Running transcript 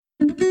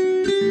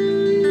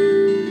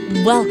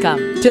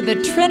Welcome to the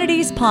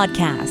Trinities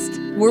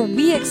Podcast, where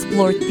we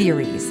explore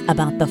theories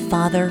about the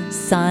Father,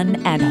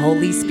 Son, and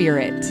Holy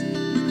Spirit.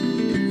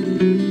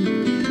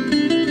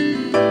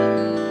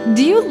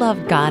 Do you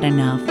love God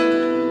enough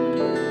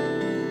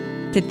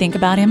to think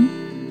about Him?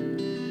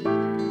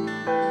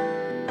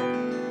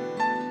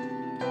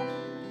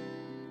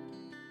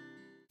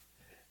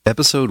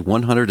 Episode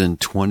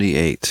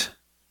 128,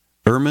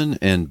 Ehrman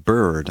and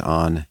Bird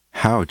on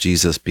How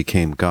Jesus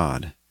Became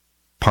God,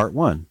 Part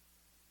 1.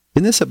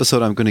 In this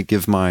episode, I'm going to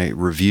give my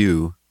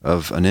review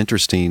of an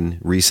interesting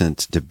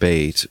recent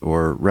debate,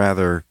 or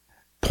rather,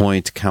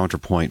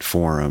 point-counterpoint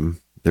forum.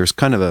 There's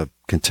kind of a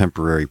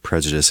contemporary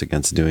prejudice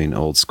against doing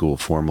old-school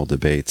formal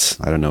debates.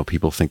 I don't know,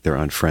 people think they're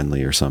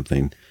unfriendly or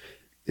something.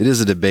 It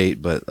is a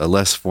debate, but a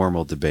less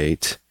formal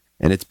debate,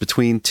 and it's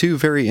between two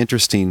very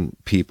interesting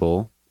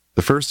people,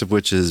 the first of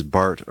which is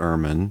Bart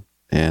Ehrman,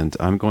 and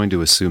I'm going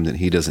to assume that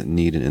he doesn't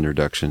need an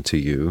introduction to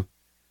you.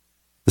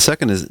 The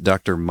second is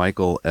Dr.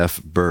 Michael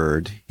F.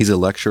 Bird. He's a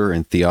lecturer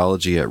in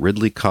theology at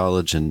Ridley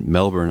College in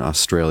Melbourne,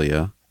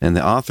 Australia, and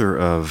the author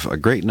of a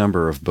great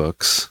number of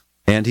books.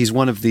 And he's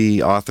one of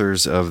the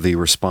authors of the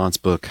response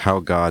book,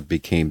 How God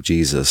Became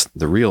Jesus,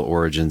 The Real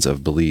Origins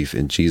of Belief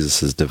in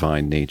Jesus'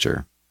 Divine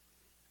Nature.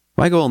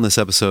 My goal in this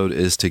episode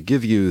is to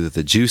give you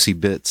the juicy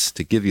bits,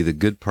 to give you the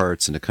good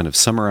parts, and to kind of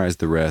summarize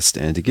the rest,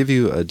 and to give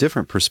you a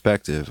different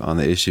perspective on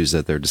the issues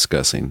that they're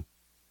discussing.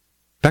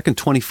 Back in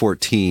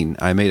 2014,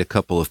 I made a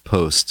couple of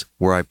posts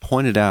where I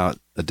pointed out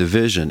a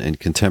division in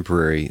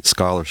contemporary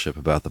scholarship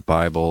about the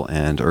Bible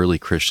and early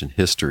Christian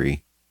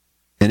history.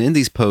 And in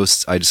these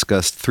posts, I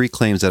discussed three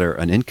claims that are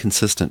an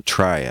inconsistent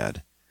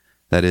triad.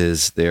 That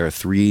is, they are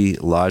three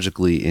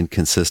logically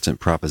inconsistent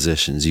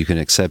propositions. You can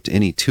accept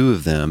any two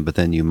of them, but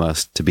then you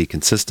must, to be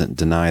consistent,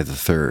 deny the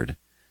third.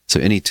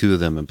 So any two of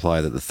them imply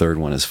that the third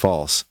one is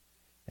false.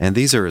 And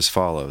these are as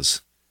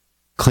follows.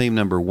 Claim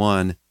number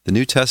one, the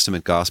New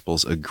Testament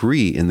Gospels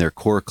agree in their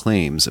core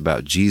claims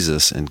about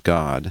Jesus and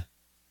God.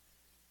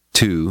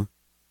 2,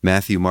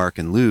 Matthew, Mark,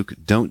 and Luke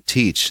don't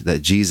teach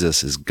that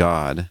Jesus is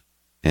God.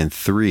 And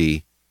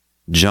 3,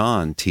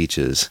 John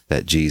teaches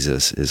that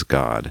Jesus is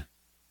God.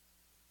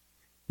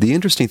 The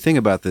interesting thing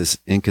about this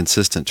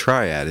inconsistent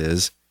triad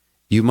is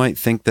you might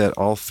think that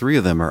all three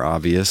of them are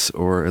obvious,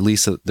 or at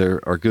least that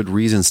there are good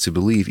reasons to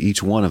believe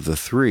each one of the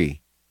three.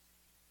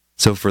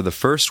 So for the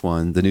first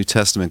one, the New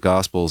Testament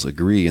Gospels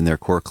agree in their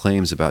core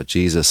claims about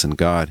Jesus and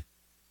God.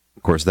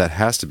 Of course, that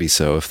has to be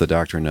so if the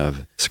doctrine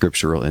of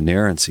scriptural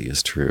inerrancy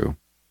is true.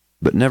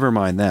 But never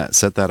mind that,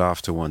 set that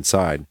off to one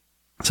side.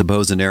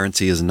 Suppose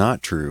inerrancy is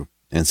not true,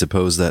 and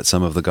suppose that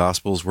some of the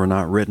Gospels were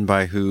not written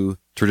by who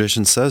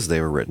tradition says they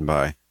were written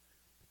by.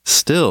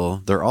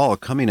 Still, they're all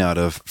coming out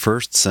of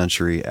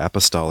first-century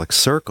apostolic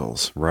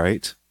circles,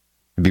 right?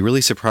 It'd be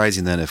really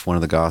surprising then if one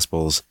of the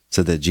Gospels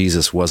said that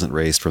Jesus wasn't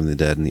raised from the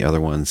dead and the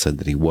other one said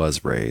that he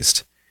was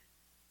raised.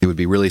 It would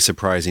be really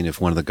surprising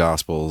if one of the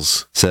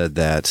Gospels said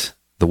that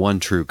the one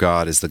true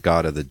God is the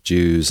God of the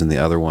Jews and the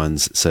other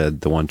ones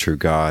said the one true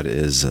God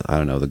is,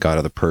 the God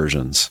of the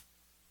Persians.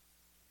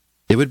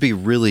 It would be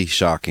really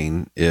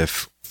shocking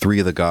if three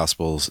of the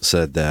Gospels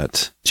said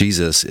that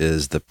Jesus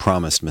is the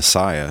promised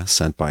Messiah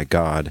sent by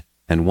God,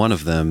 and one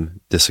of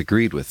them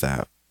disagreed with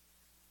that.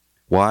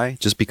 Why?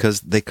 Just because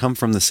they come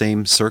from the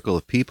same circle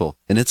of people,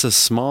 and it's a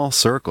small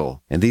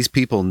circle, and these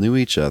people knew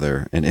each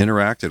other and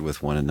interacted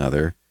with one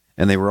another,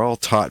 and they were all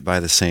taught by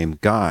the same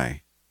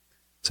guy.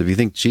 So if you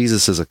think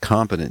Jesus is a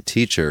competent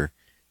teacher,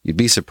 you'd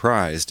be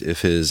surprised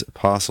if his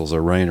apostles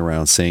are running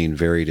around saying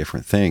very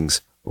different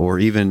things, or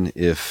even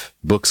if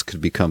books could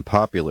become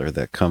popular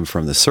that come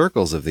from the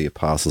circles of the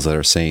apostles that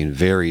are saying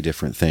very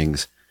different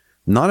things,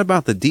 not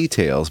about the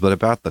details, but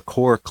about the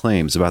core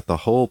claims, about the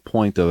whole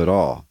point of it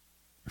all.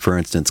 For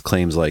instance,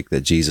 claims like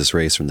that Jesus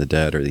raised from the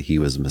dead or that he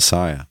was the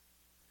Messiah.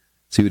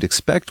 So you would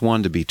expect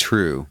one to be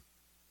true.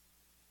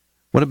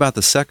 What about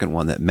the second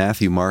one, that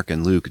Matthew, Mark,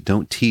 and Luke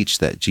don't teach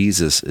that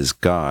Jesus is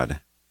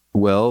God?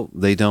 Well,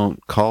 they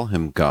don't call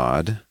him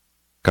God.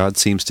 God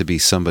seems to be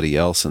somebody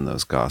else in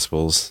those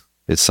Gospels.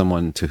 It's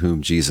someone to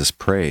whom Jesus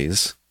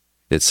prays.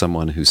 It's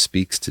someone who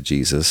speaks to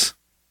Jesus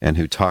and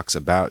who talks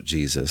about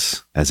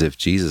Jesus as if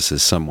Jesus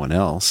is someone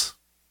else.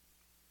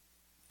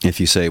 If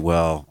you say,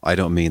 well, I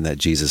don't mean that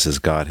Jesus is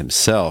God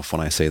himself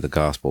when I say the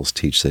Gospels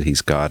teach that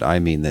he's God, I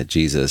mean that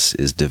Jesus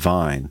is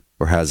divine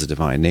or has a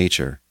divine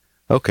nature.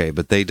 Okay,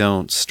 but they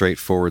don't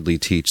straightforwardly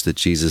teach that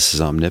Jesus is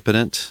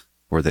omnipotent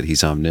or that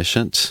he's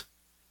omniscient,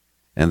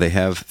 and they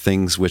have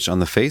things which on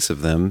the face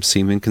of them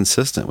seem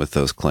inconsistent with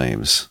those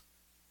claims.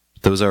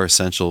 Those are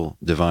essential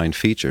divine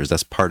features.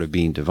 That's part of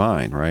being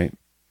divine, right?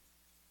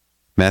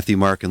 Matthew,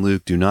 Mark, and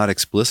Luke do not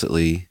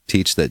explicitly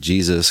teach that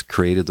Jesus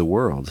created the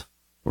world,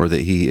 or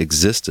that he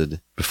existed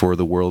before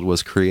the world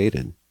was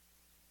created.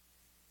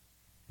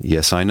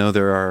 Yes, I know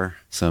there are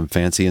some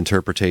fancy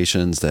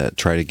interpretations that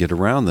try to get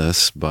around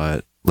this,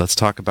 but let's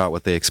talk about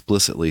what they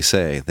explicitly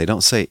say. They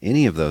don't say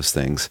any of those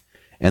things.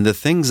 And the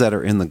things that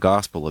are in the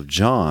Gospel of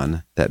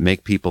John that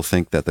make people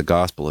think that the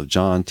Gospel of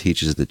John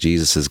teaches that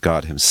Jesus is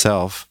God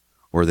himself,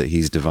 or that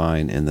he's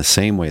divine in the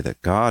same way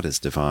that God is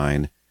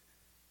divine,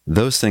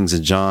 those things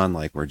in John,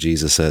 like where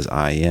Jesus says,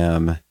 I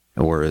am,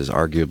 or is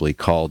arguably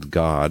called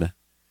God,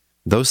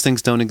 those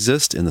things don't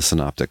exist in the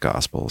Synoptic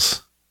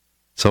Gospels.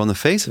 So on the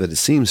face of it, it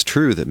seems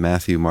true that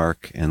Matthew,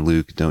 Mark, and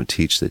Luke don't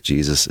teach that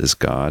Jesus is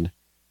God.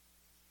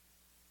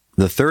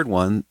 The third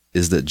one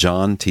is that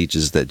John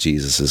teaches that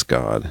Jesus is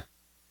God. I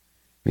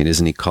mean,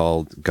 isn't he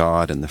called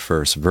God in the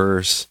first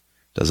verse?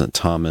 Doesn't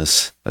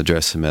Thomas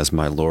address him as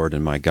my Lord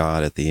and my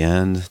God at the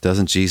end?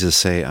 Doesn't Jesus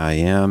say, I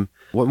am?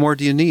 What more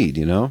do you need,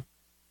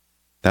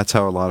 That's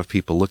how a lot of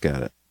people look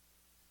at it.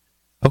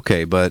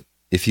 Okay, but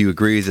if you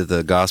agree that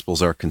the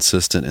Gospels are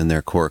consistent in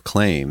their core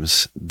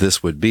claims,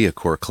 this would be a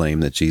core claim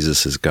that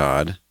Jesus is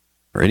God,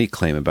 or any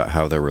claim about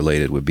how they're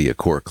related would be a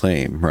core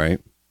claim, right?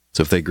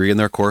 So if they agree in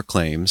their core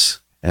claims,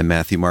 and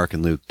Matthew, Mark,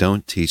 and Luke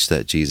don't teach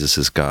that Jesus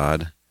is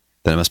God,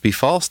 then it must be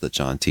false that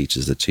John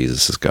teaches that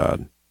Jesus is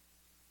God.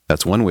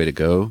 That's one way to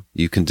go.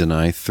 You can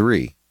deny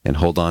 3 and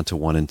hold on to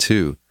 1 and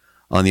 2.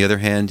 On the other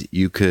hand,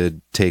 you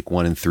could take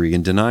 1 and 3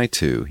 and deny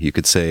 2. You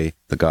could say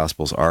the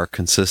Gospels are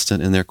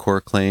consistent in their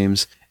core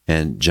claims,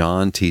 and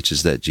John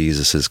teaches that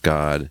Jesus is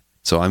God.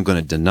 So I'm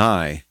going to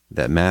deny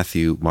that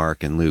Matthew,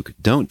 Mark, and Luke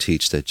don't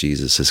teach that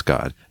Jesus is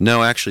God.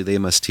 No, actually, they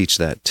must teach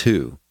that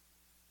too.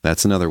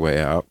 That's another way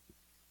out.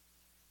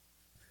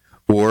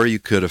 Or you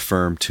could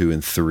affirm 2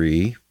 and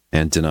 3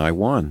 and deny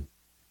 1.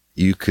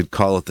 You could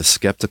call it the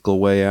skeptical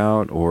way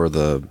out or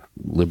the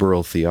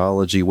liberal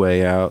theology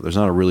way out. There's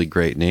not a really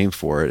great name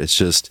for it. It's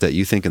just that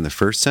you think in the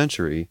first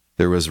century,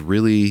 there was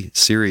really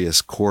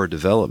serious core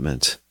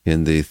development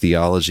in the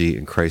theology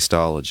and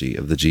Christology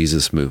of the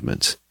Jesus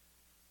movement.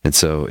 And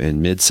so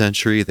in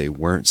mid-century, they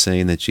weren't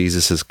saying that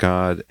Jesus is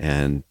God.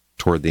 And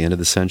toward the end of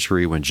the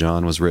century, when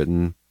John was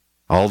written,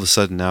 all of a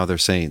sudden now they're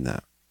saying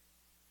that.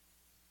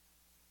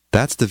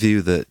 That's the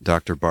view that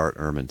Dr. Bart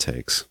Ehrman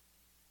takes.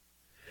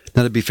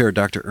 Now, to be fair,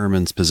 Dr.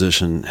 Ehrman's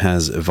position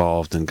has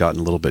evolved and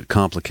gotten a little bit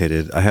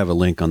complicated. I have a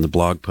link on the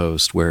blog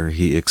post where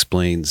he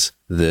explains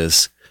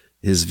this.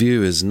 His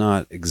view is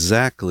not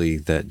exactly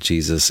that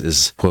Jesus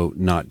is, quote,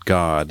 not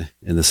God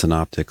in the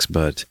Synoptics,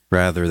 but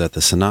rather that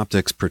the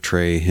Synoptics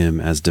portray him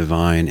as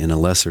divine in a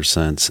lesser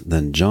sense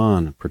than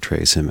John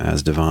portrays him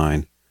as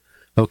divine.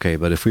 Okay,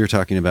 but if we were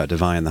talking about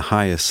divine in the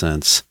highest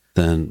sense,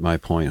 then my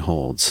point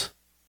holds.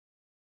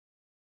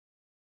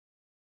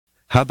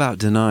 How about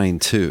denying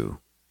 2?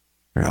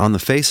 On the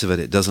face of it,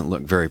 it doesn't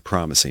look very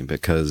promising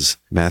because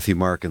Matthew,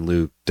 Mark, and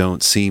Luke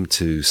don't seem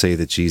to say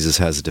that Jesus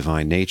has a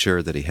divine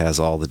nature, that he has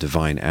all the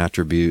divine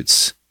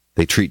attributes.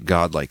 They treat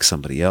God like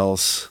somebody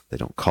else. They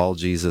don't call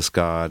Jesus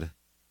God.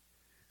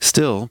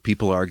 Still,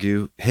 people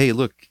argue, hey,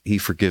 look, he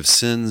forgives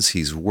sins,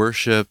 he's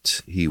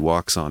worshipped, he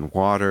walks on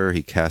water,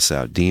 he casts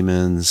out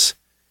demons,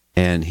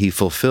 and he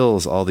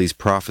fulfills all these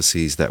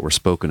prophecies that were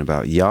spoken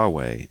about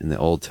Yahweh in the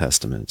Old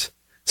Testament.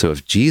 So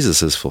if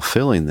Jesus is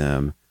fulfilling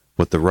them,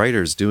 what the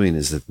writer's doing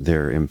is that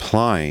they're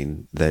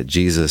implying that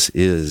Jesus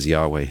is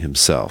Yahweh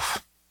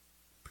himself,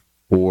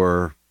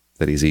 or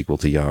that he's equal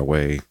to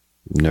Yahweh.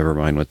 Never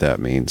mind what that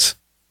means.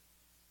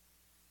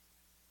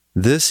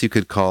 This you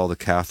could call the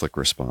Catholic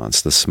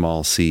response, the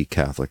small c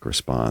Catholic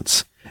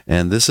response.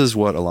 And this is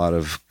what a lot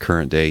of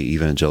current-day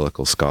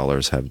evangelical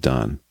scholars have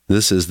done.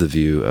 This is the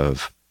view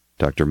of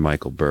Dr.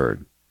 Michael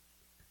Bird.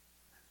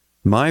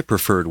 My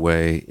preferred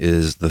way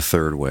is the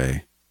third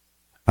way.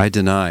 I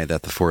deny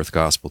that the fourth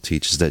gospel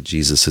teaches that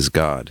Jesus is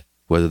God,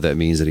 whether that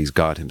means that he's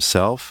God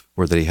himself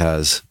or that he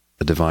has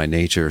a divine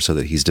nature so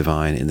that he's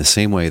divine in the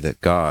same way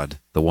that God,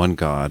 the one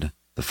God,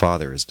 the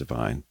Father, is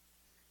divine.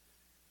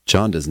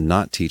 John does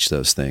not teach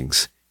those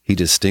things. He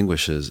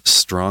distinguishes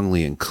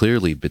strongly and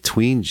clearly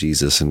between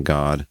Jesus and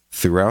God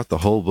throughout the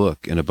whole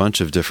book in a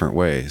bunch of different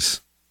ways.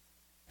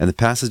 And the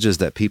passages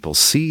that people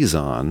seize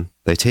on,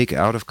 they take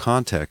out of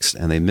context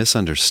and they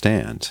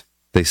misunderstand.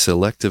 They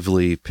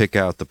selectively pick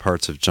out the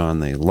parts of John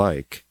they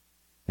like,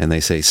 and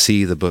they say,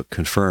 see, the book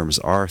confirms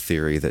our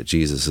theory that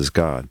Jesus is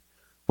God.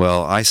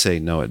 Well, I say,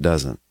 no, it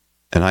doesn't.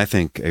 And I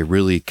think a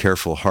really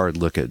careful, hard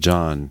look at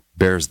John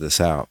bears this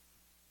out.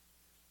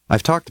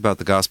 I've talked about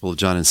the Gospel of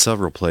John in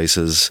several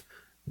places.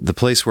 The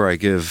place where I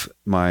give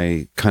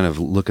my kind of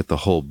look at the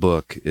whole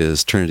book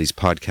is Trinity's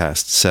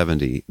podcast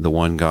 70, The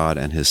One God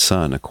and His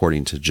Son,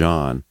 According to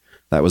John.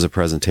 That was a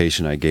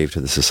presentation I gave to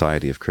the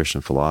Society of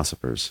Christian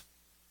Philosophers.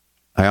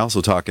 I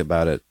also talk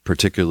about it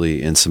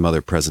particularly in some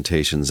other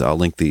presentations. I'll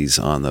link these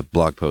on the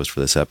blog post for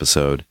this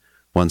episode.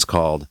 One's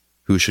called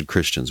Who Should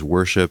Christians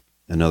Worship?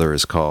 Another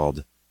is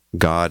called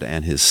God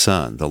and His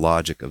Son, The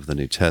Logic of the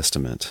New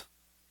Testament.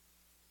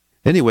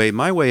 Anyway,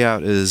 my way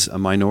out is a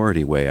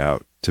minority way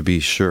out, to be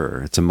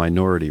sure. It's a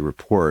minority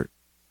report.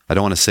 I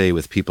don't want to say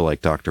with people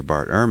like Dr.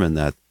 Bart Ehrman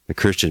that the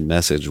Christian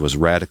message was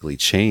radically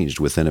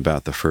changed within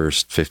about the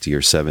first 50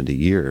 or 70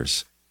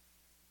 years.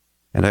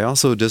 And I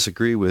also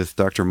disagree with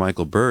Dr.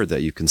 Michael Bird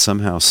that you can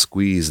somehow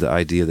squeeze the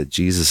idea that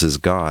Jesus is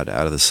God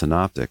out of the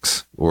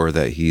Synoptics, or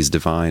that he's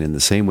divine in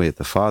the same way that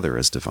the Father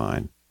is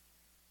divine.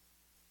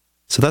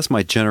 So that's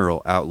my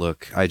general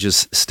outlook. I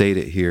just state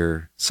it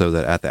here so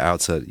that at the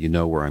outset you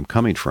know where I'm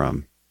coming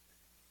from.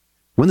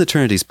 When the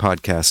Trinities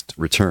podcast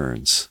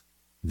returns,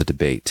 the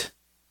debate.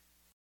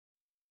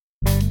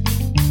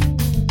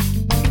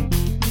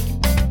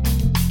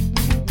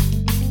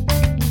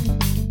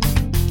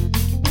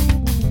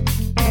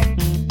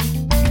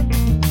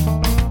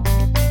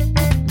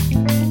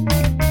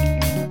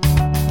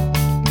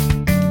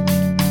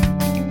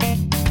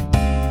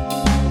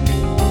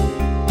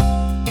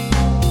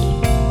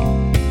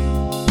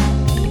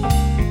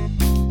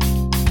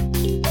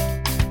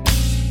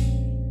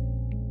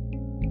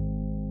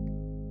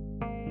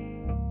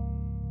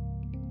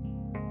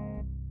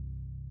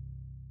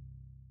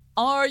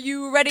 Are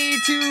you ready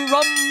to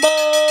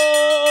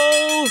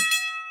rumble?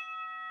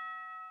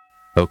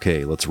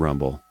 Okay, let's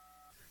rumble.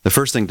 The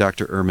first thing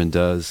Dr. Ehrman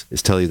does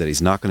is tell you that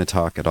he's not going to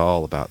talk at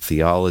all about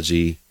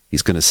theology.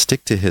 He's going to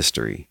stick to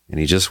history, and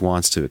he just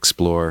wants to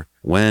explore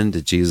when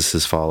did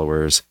Jesus'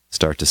 followers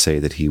start to say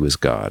that he was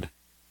God.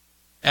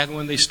 And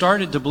when they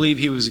started to believe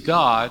he was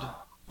God,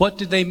 what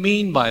did they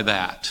mean by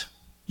that?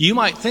 You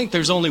might think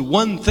there's only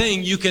one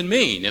thing you can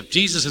mean. If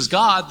Jesus is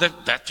God,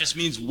 that just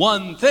means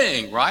one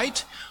thing,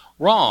 right?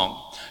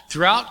 Wrong.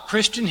 Throughout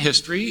Christian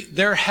history,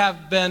 there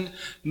have been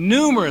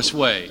numerous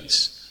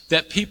ways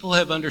that people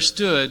have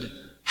understood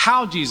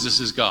how Jesus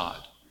is God.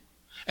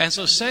 And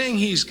so saying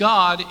he's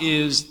God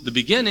is the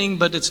beginning,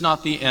 but it's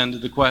not the end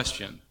of the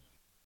question.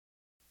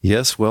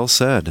 Yes, well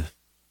said.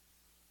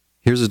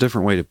 Here's a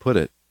different way to put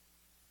it.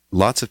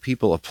 Lots of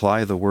people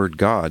apply the word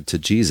God to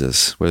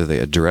Jesus, whether they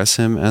address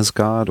him as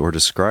God or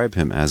describe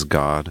him as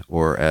God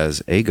or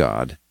as a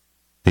God.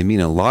 They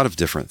mean a lot of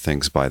different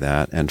things by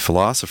that, and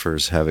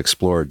philosophers have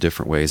explored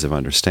different ways of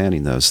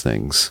understanding those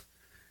things.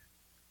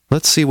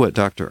 Let's see what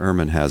Dr.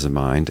 Ehrman has in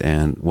mind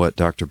and what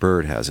Dr.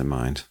 Bird has in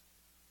mind.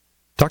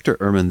 Dr.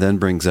 Ehrman then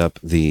brings up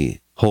the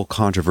whole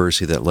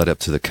controversy that led up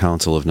to the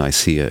Council of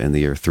Nicaea in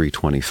the year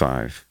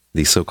 325,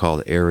 the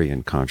so-called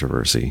Arian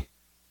controversy.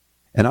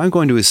 And I'm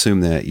going to assume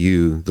that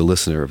you, the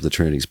listener of the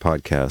Trinities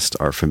podcast,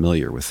 are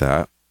familiar with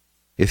that.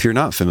 If you're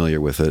not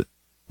familiar with it,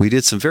 we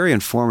did some very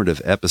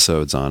informative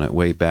episodes on it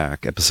way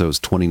back, episodes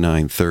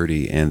 29,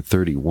 30, and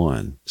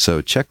 31. So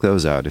check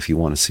those out if you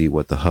want to see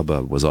what the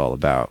hubbub was all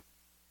about.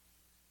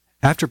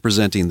 After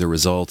presenting the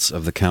results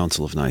of the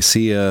Council of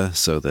Nicaea,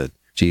 so that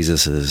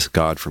Jesus is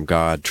God from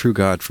God, true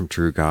God from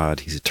true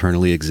God, he's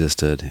eternally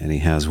existed, and he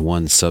has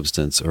one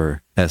substance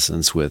or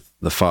essence with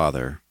the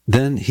Father,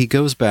 then he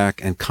goes back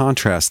and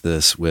contrasts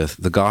this with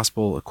the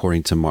Gospel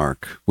according to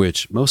Mark,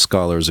 which most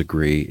scholars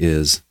agree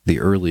is the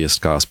earliest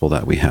gospel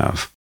that we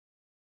have.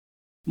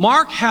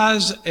 Mark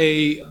has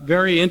a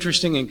very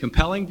interesting and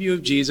compelling view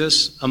of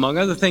Jesus. Among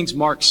other things,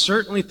 Mark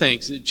certainly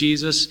thinks that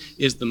Jesus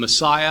is the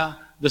Messiah,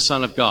 the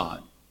Son of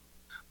God.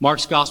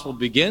 Mark's gospel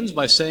begins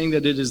by saying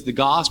that it is the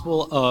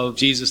gospel of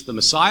Jesus the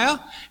Messiah,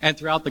 and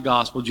throughout the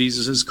gospel,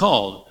 Jesus is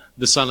called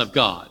the Son of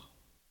God.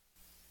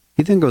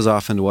 He then goes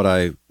off into what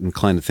I'm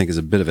inclined to think is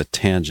a bit of a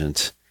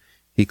tangent.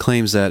 He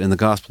claims that in the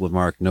Gospel of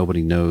Mark,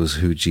 nobody knows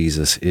who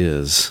Jesus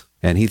is,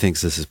 and he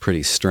thinks this is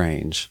pretty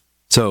strange.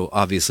 So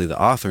obviously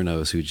the author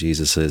knows who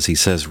Jesus is. He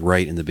says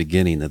right in the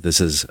beginning that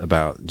this is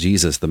about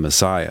Jesus, the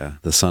Messiah,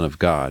 the Son of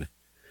God.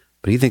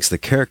 But he thinks the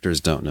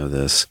characters don't know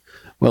this.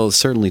 Well, it's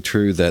certainly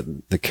true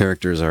that the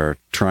characters are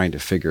trying to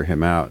figure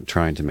him out and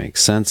trying to make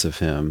sense of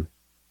him.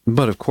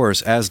 But of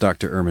course, as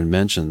Dr. Ehrman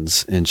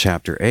mentions in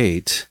chapter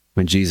 8,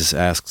 when Jesus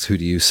asks, "Who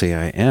do you say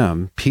I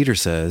am?" Peter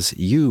says,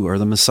 "You are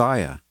the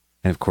Messiah."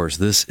 And of course,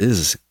 this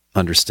is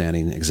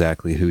understanding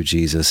exactly who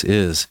Jesus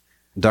is.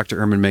 Dr.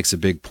 Ehrman makes a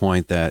big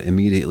point that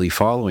immediately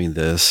following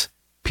this,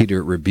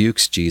 Peter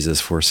rebukes Jesus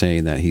for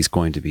saying that he's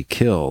going to be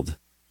killed.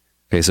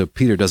 Okay, so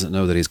Peter doesn't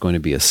know that he's going to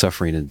be a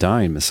suffering and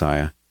dying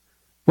Messiah.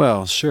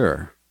 Well,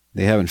 sure,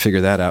 they haven't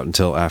figured that out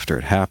until after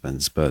it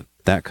happens, but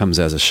that comes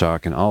as a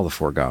shock in all the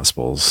four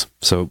Gospels.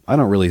 So I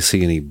don't really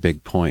see any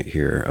big point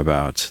here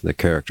about the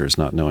characters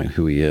not knowing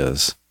who he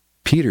is.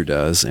 Peter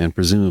does, and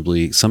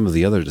presumably some of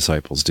the other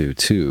disciples do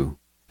too.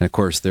 And of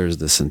course, there's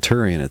the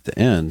centurion at the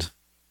end.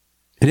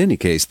 In any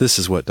case, this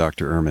is what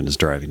Dr. Ehrman is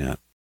driving at.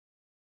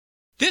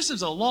 This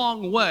is a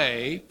long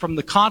way from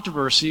the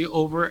controversy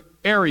over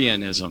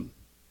Arianism.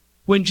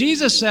 When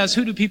Jesus says,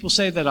 "Who do people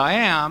say that I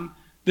am?"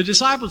 the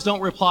disciples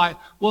don't reply,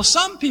 "Well,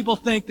 some people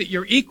think that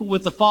you're equal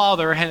with the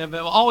Father and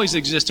have always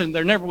existed, and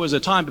there never was a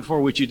time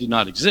before which you did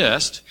not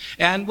exist.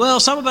 And, well,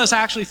 some of us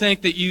actually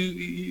think that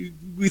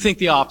we think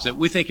the opposite.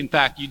 We think, in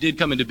fact, you did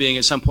come into being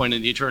at some point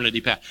in the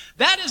eternity past."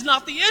 That is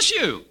not the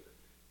issue.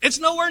 It's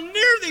nowhere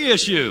near the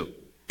issue.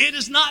 It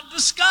is not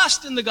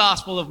discussed in the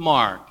Gospel of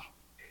Mark.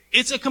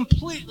 It's a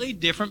completely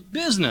different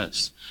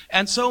business.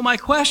 And so my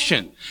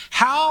question,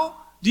 how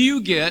do you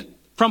get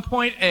from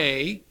point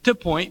A to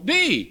point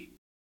B?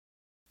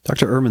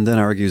 Dr. Ehrman then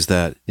argues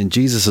that in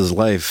Jesus'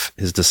 life,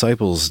 his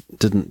disciples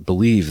didn't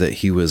believe that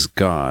he was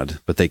God,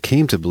 but they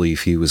came to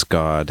believe he was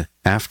God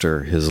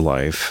after his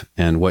life,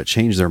 and what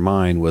changed their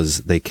mind was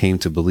they came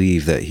to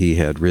believe that he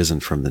had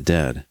risen from the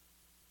dead.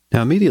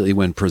 Now, immediately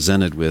when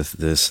presented with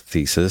this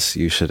thesis,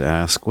 you should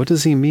ask, what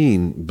does he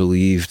mean,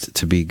 believed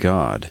to be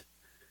God?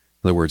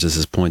 In other words, is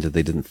his point that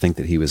they didn't think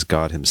that he was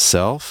God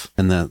himself,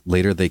 and that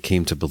later they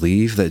came to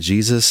believe that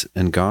Jesus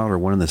and God are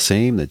one and the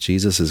same, that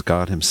Jesus is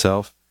God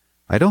himself?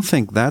 I don't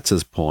think that's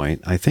his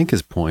point. I think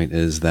his point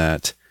is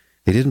that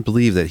they didn't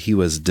believe that he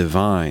was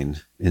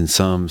divine in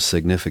some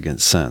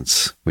significant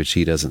sense, which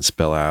he doesn't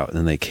spell out,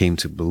 and they came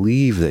to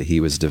believe that he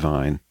was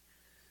divine.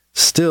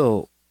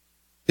 Still,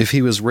 if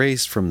he was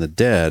raised from the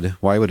dead,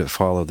 why would it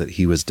follow that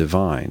he was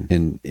divine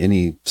in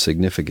any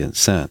significant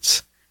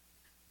sense?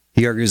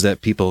 He argues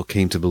that people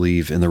came to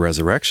believe in the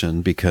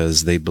resurrection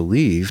because they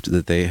believed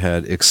that they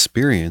had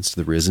experienced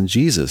the risen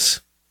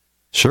Jesus.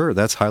 Sure,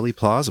 that's highly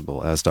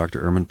plausible, as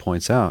Dr. Ehrman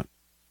points out.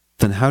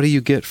 Then how do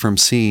you get from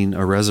seeing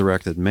a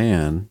resurrected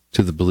man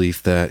to the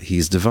belief that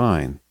he's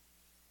divine?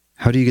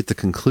 How do you get the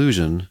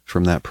conclusion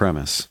from that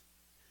premise?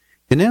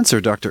 In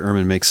answer, Dr.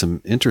 Ehrman makes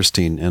some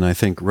interesting and I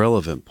think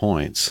relevant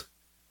points.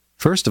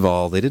 First of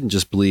all, they didn't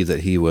just believe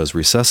that he was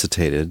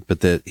resuscitated,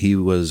 but that he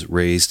was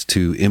raised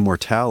to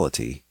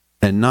immortality.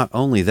 And not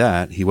only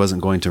that, he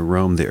wasn't going to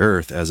roam the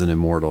earth as an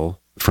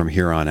immortal from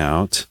here on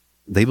out.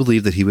 They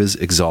believed that he was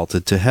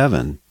exalted to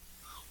heaven.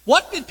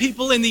 What did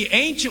people in the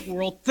ancient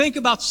world think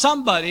about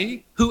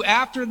somebody who,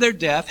 after their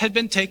death, had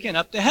been taken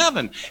up to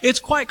heaven? It's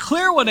quite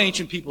clear what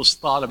ancient people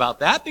thought about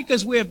that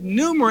because we have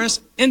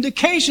numerous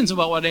indications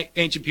about what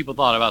ancient people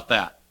thought about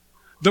that.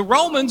 The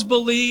Romans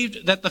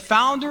believed that the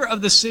founder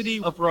of the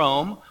city of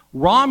Rome,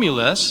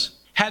 Romulus,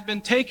 had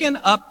been taken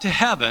up to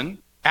heaven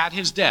at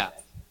his death.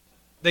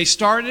 They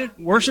started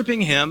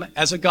worshiping him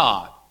as a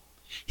god.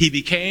 He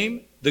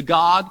became the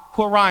god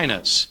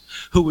Quirinus,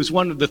 who was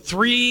one of the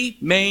three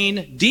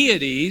main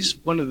deities,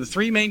 one of the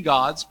three main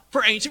gods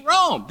for ancient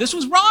Rome. This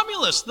was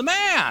Romulus, the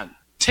man,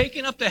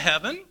 taken up to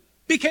heaven,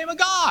 became a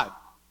god.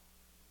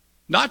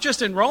 Not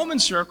just in Roman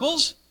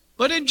circles,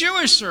 but in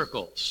Jewish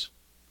circles.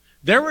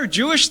 There were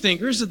Jewish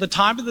thinkers at the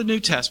time of the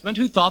New Testament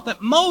who thought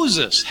that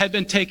Moses had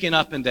been taken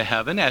up into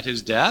heaven at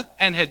his death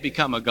and had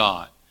become a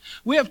god.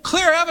 We have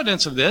clear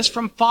evidence of this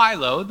from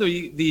Philo,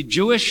 the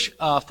Jewish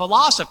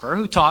philosopher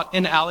who taught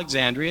in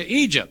Alexandria,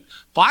 Egypt.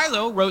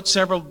 Philo wrote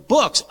several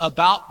books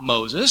about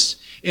Moses,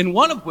 in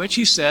one of which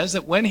he says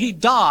that when he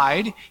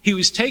died, he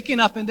was taken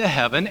up into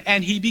heaven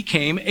and he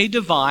became a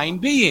divine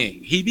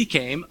being. He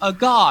became a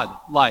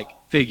god-like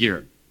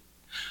figure.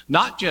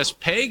 Not just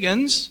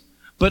pagans,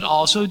 but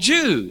also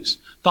Jews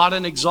thought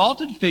an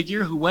exalted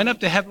figure who went up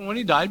to heaven when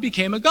he died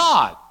became a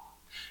god.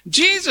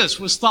 Jesus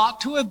was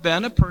thought to have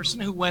been a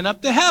person who went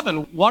up to heaven.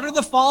 What are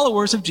the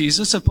followers of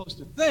Jesus supposed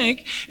to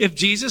think if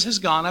Jesus has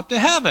gone up to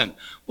heaven?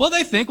 Well,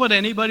 they think what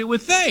anybody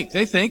would think.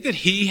 They think that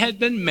he had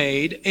been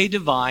made a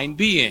divine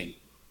being.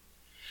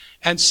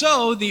 And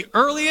so the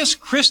earliest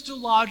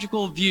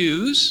Christological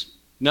views,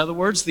 in other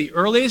words, the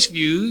earliest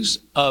views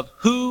of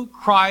who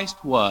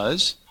Christ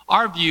was,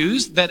 are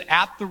views that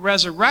at the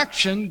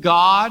resurrection,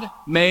 God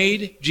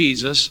made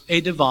Jesus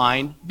a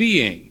divine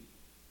being.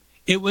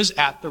 It was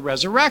at the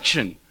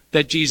resurrection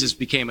that Jesus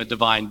became a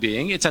divine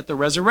being. It's at the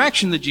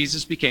resurrection that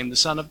Jesus became the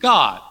Son of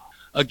God.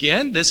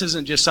 Again, this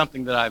isn't just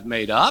something that I've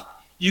made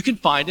up. You can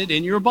find it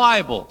in your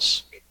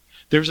Bibles.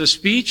 There's a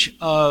speech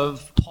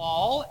of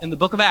Paul in the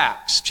book of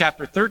Acts,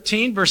 chapter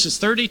 13, verses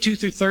 32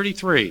 through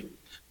 33.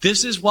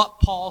 This is what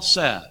Paul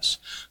says.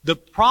 The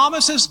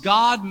promises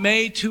God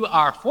made to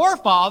our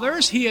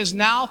forefathers, he has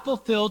now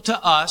fulfilled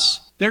to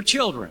us, their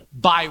children,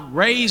 by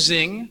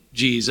raising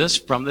Jesus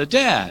from the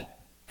dead.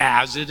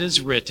 As it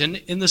is written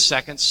in the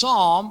second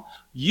Psalm,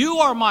 you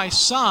are my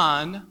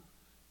son,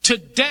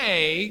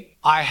 today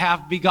I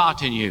have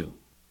begotten you.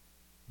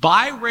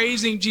 By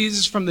raising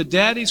Jesus from the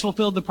dead, he's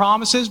fulfilled the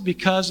promises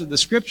because of the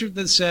scripture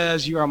that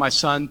says, you are my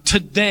son,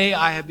 today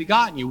I have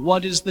begotten you.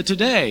 What is the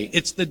today?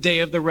 It's the day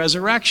of the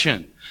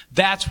resurrection.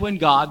 That's when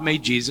God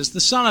made Jesus the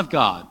Son of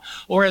God.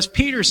 Or as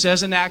Peter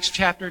says in Acts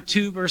chapter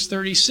 2, verse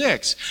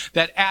 36,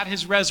 that at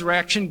his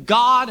resurrection,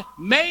 God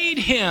made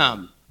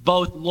him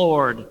both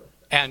Lord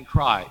and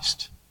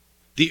Christ.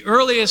 The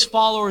earliest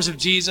followers of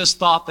Jesus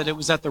thought that it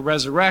was at the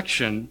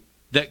resurrection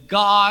that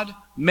God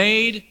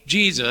made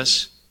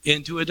Jesus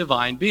into a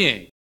divine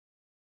being.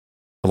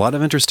 A lot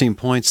of interesting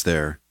points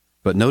there,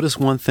 but notice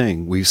one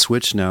thing. We've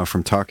switched now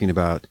from talking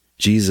about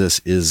Jesus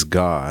is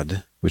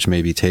God, which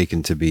may be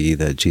taken to be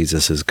that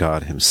Jesus is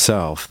God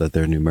himself, that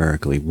they're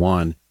numerically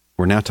one.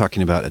 We're now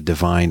talking about a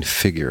divine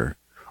figure,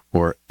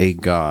 or a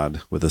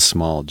God with a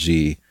small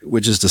g,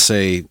 which is to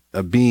say,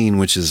 a being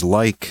which is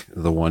like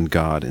the one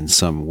God in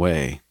some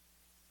way.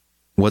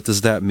 What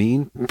does that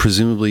mean?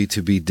 Presumably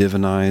to be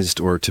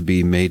divinized or to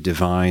be made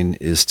divine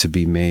is to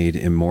be made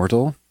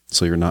immortal,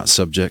 so you're not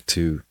subject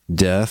to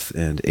death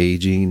and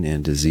aging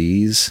and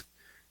disease.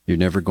 You're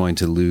never going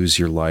to lose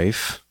your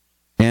life.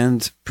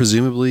 And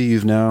presumably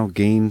you've now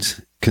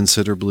gained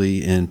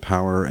considerably in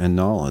power and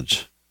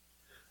knowledge.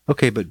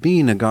 Okay, but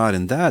being a god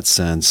in that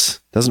sense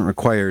doesn't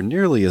require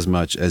nearly as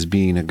much as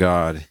being a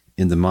god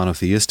in the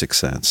monotheistic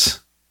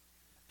sense.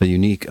 A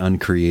unique,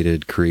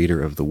 uncreated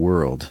creator of the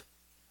world,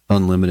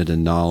 unlimited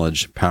in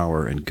knowledge,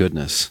 power, and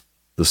goodness,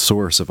 the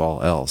source of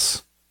all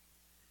else.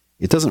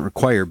 It doesn't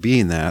require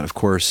being that. Of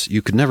course,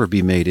 you could never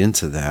be made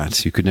into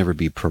that. You could never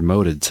be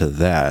promoted to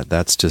that.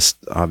 That's just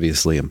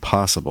obviously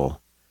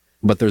impossible.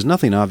 But there's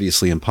nothing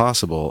obviously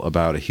impossible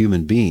about a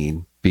human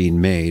being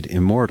being made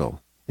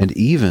immortal, and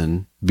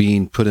even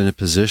being put in a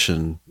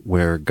position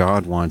where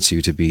God wants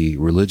you to be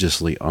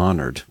religiously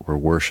honored or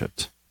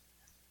worshipped.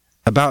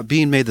 About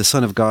being made the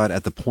Son of God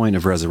at the point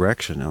of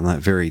resurrection on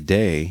that very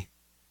day,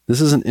 this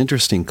is an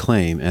interesting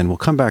claim, and we'll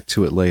come back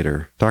to it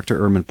later. Dr.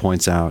 Ehrman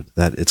points out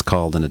that it's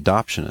called an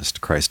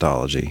adoptionist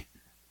Christology.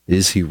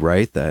 Is he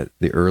right that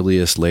the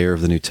earliest layer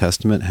of the New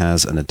Testament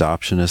has an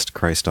adoptionist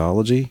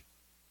Christology?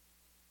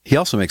 He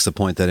also makes the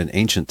point that in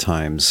ancient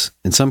times,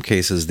 in some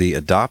cases, the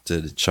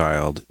adopted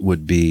child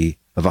would be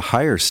of a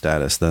higher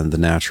status than the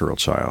natural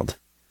child.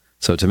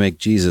 So to make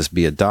Jesus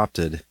be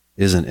adopted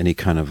isn't any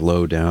kind of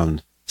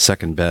low-down,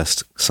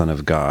 second-best Son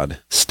of God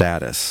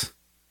status.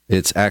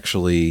 It's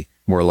actually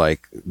more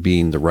like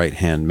being the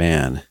right-hand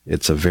man.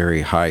 It's a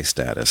very high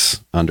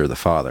status under the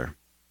Father.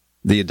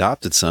 The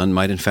adopted son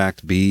might in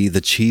fact be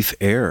the chief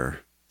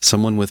heir,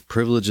 someone with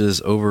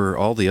privileges over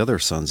all the other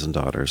sons and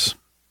daughters.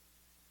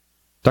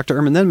 Dr.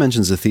 Ehrman then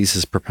mentions a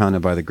thesis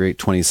propounded by the great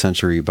 20th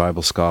century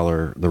Bible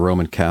scholar, the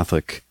Roman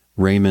Catholic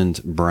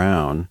Raymond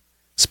Brown,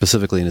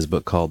 specifically in his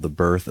book called The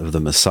Birth of the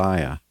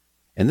Messiah.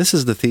 And this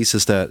is the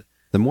thesis that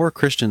the more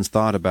Christians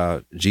thought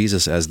about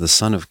Jesus as the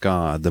Son of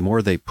God, the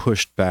more they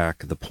pushed back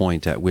the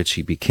point at which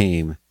he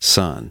became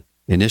Son.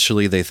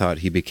 Initially, they thought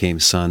he became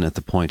Son at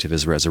the point of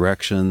his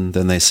resurrection.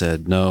 Then they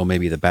said, no,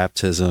 maybe the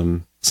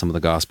baptism. Some of the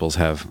Gospels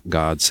have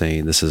God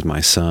saying, this is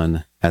my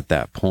Son at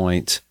that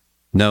point.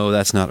 No,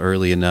 that's not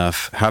early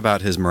enough. How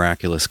about his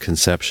miraculous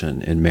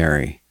conception in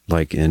Mary,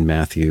 like in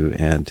Matthew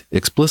and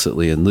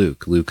explicitly in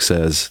Luke? Luke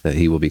says that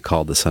he will be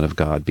called the Son of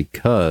God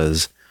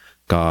because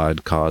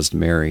God caused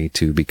Mary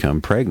to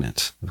become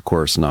pregnant. Of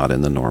course, not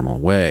in the normal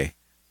way.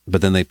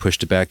 But then they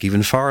pushed it back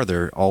even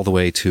farther, all the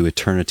way to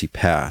eternity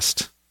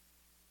past.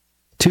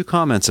 2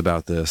 comments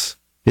about this.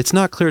 It's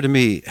not clear to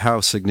me how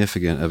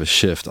significant of a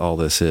shift all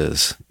this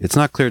is. It's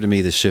not clear to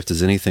me this shift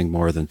is anything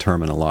more than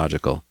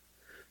terminological.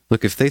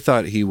 Look, if they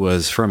thought he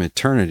was from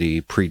eternity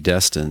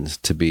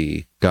predestined to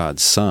be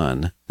God's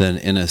Son, then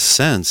in a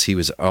sense he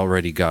was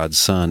already God's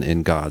Son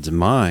in God's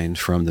mind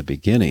from the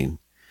beginning.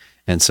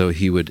 And so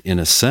he would, in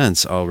a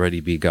sense, already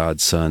be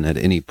God's Son at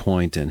any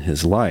point in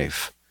his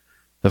life.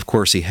 Of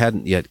course, he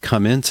hadn't yet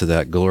come into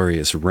that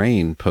glorious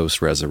reign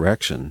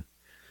post-resurrection.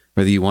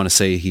 Whether you want to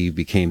say he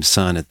became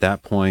Son at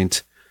that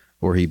point,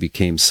 or he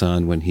became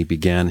Son when he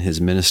began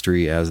his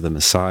ministry as the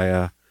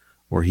Messiah,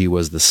 or he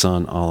was the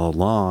Son all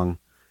along,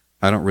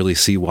 I don't really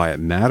see why it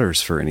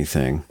matters for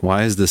anything.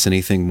 Why is this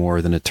anything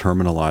more than a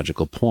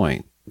terminological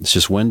point? It's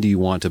just, when do you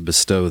want to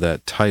bestow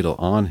that title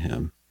on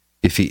him?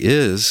 If he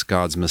is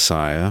God's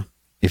Messiah,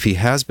 if he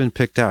has been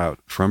picked out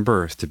from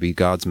birth to be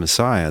God's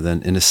Messiah,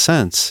 then in a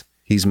sense,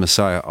 he's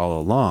Messiah all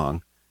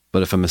along.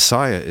 But if a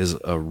Messiah is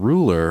a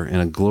ruler in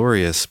a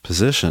glorious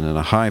position, in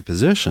a high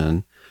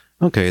position,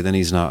 okay, then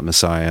he's not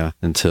Messiah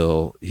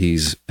until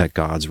he's at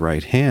God's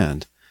right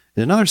hand.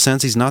 In another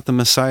sense, he's not the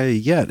Messiah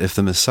yet. If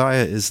the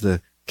Messiah is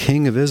the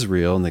King of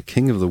Israel and the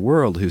King of the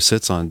world who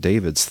sits on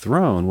David's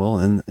throne, well,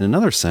 in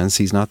another sense,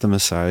 he's not the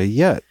Messiah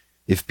yet.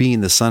 If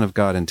being the Son of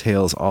God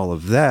entails all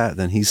of that,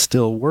 then he's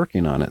still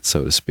working on it,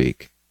 so to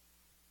speak.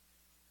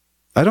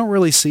 I don't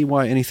really see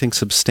why anything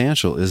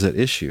substantial is at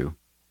issue.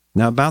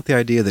 Now, about the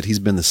idea that he's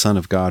been the Son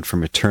of God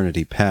from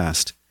eternity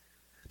past,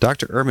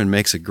 Dr. Ehrman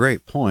makes a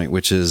great point,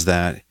 which is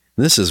that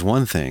this is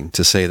one thing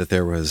to say that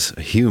there was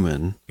a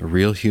human, a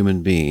real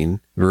human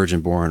being,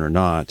 virgin-born or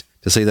not,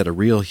 to say that a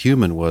real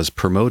human was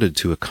promoted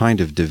to a kind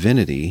of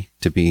divinity,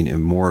 to being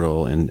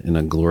immortal and in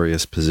a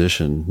glorious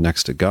position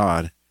next to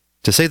God.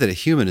 To say that a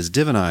human is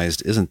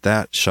divinized isn't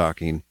that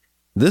shocking.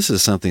 This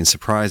is something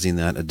surprising,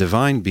 that a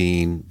divine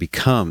being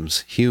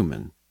becomes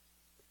human.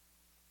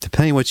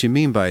 Depending what you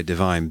mean by a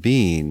divine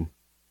being,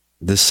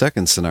 this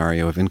second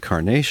scenario of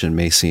incarnation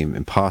may seem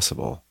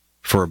impossible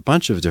for a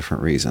bunch of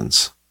different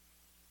reasons.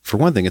 For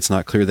one thing, it's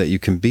not clear that you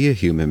can be a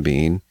human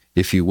being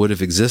if you would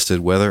have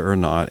existed whether or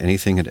not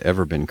anything had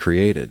ever been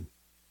created.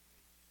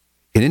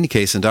 In any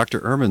case, in Dr.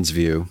 Ehrman's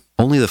view,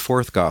 only the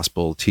 4th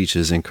Gospel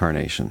teaches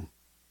incarnation.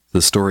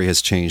 The story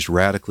has changed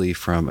radically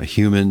from a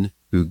human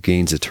who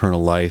gains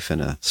eternal life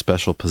in a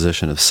special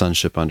position of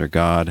sonship under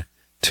God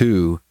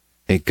to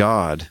a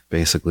God,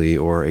 basically,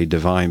 or a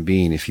divine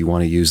being, if you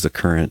want to use the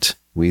current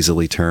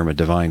weaselly term, a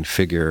divine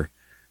figure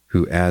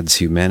who adds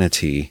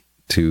humanity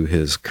to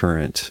his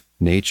current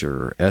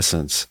nature or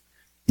essence.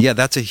 Yeah,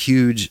 that's a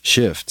huge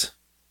shift,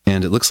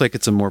 and it looks like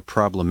it's a more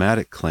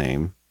problematic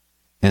claim.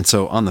 And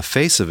so on the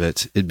face of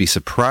it, it'd be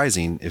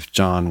surprising if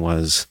John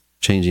was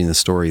changing the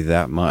story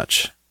that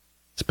much,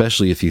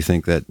 especially if you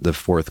think that the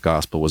 4th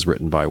Gospel was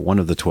written by one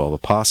of the 12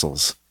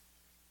 apostles.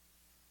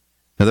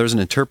 Now, there's an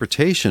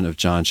interpretation of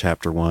John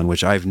chapter 1,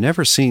 which I've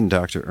never seen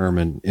Dr.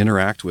 Ehrman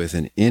interact with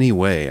in any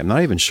way. I'm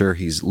not even sure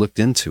he's looked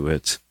into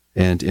it.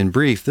 And in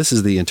brief, this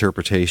is the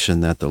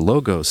interpretation that the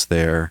Logos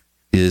there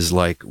is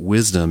like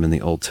wisdom in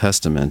the Old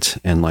Testament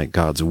and like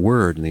God's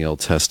word in the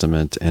Old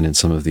Testament and in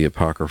some of the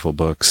apocryphal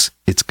books.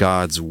 It's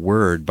God's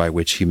word by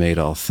which he made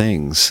all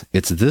things.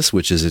 It's this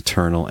which is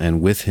eternal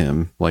and with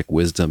him, like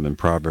wisdom in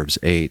Proverbs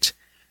 8.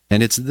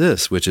 And it's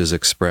this which is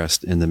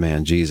expressed in the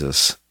man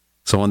Jesus.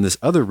 So on this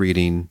other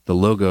reading, the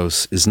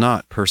Logos is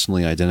not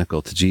personally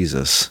identical to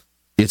Jesus.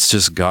 It's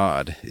just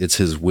God. It's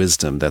his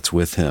wisdom that's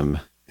with him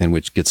and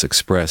which gets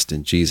expressed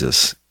in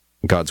Jesus.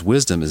 God's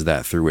wisdom is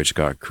that through which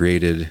God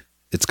created.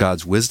 It's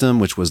God's wisdom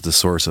which was the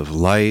source of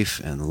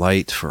life and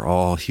light for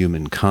all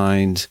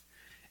humankind.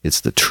 It's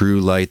the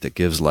true light that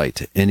gives light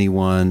to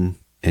anyone,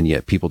 and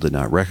yet people did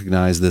not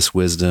recognize this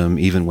wisdom,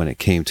 even when it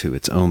came to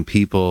its own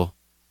people.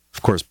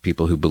 Of course,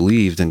 people who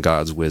believed in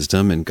God's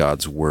wisdom and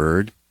God's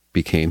word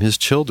became his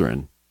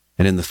children.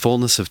 And in the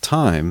fullness of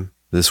time,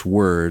 this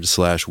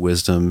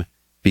word/wisdom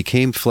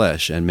became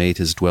flesh and made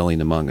his dwelling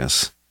among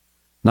us.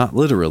 Not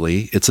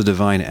literally, it's a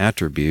divine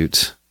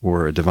attribute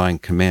or a divine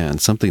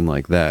command, something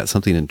like that,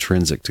 something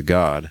intrinsic to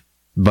God,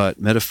 but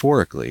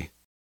metaphorically.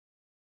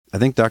 I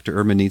think Dr.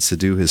 Ehrman needs to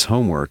do his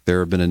homework. There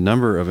have been a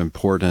number of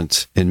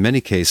important, in many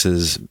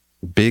cases,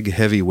 big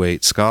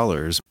heavyweight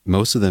scholars,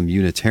 most of them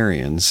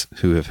Unitarians,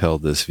 who have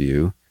held this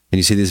view. And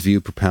you see this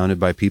view propounded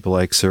by people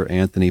like Sir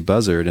Anthony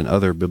Buzzard and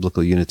other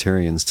biblical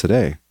Unitarians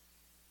today.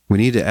 We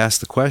need to ask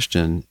the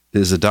question,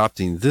 is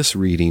adopting this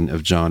reading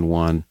of John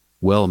 1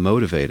 well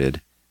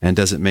motivated, and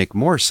does it make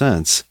more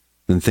sense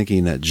than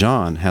thinking that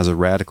John has a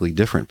radically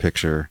different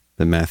picture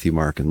than Matthew,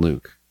 Mark, and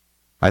Luke?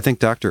 I think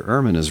Dr.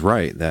 Ehrman is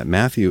right that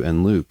Matthew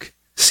and Luke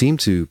seem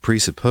to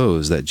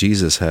presuppose that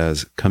Jesus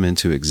has come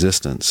into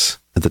existence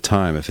at the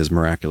time of his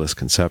miraculous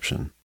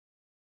conception.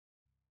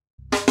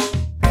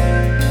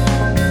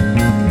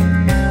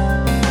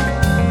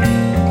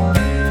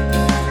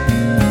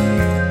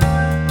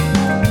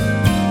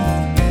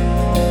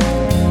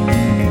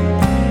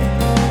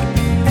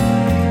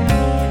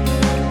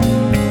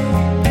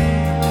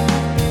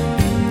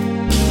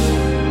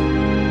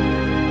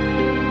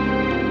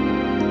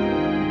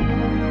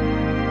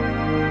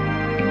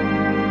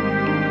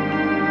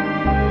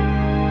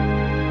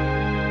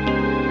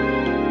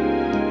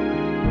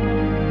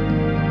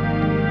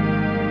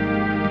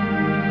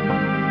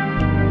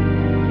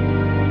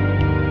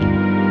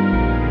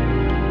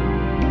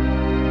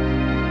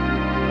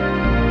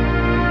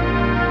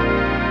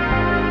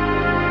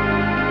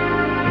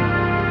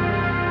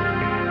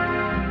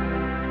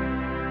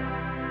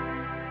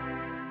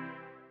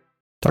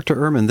 Dr.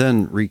 Ehrman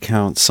then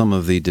recounts some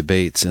of the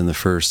debates in the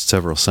first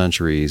several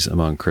centuries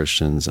among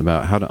Christians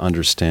about how to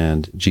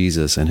understand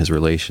Jesus and his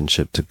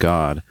relationship to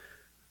God.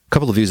 A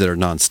couple of views that are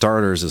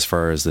non-starters as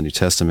far as the New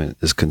Testament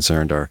is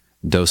concerned are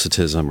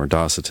Docetism or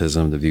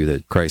Docetism, the view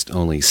that Christ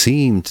only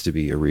seemed to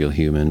be a real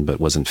human, but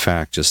was in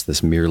fact just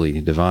this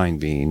merely divine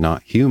being,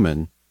 not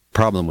human.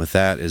 Problem with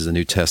that is the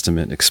New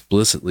Testament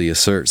explicitly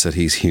asserts that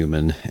he's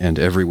human and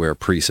everywhere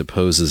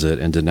presupposes it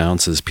and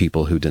denounces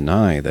people who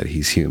deny that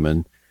he's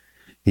human.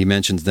 He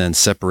mentions then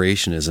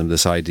separationism,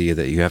 this idea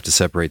that you have to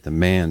separate the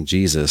man,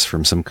 Jesus,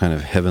 from some kind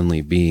of heavenly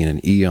being, an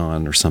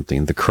eon or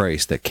something, the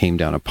Christ that came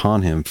down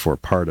upon him for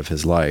part of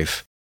his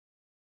life.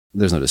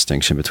 There's no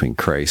distinction between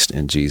Christ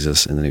and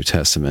Jesus in the New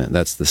Testament.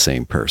 That's the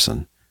same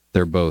person.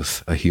 They're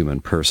both a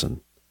human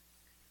person.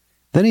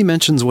 Then he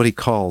mentions what he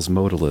calls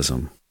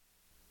modalism.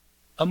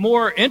 A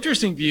more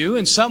interesting view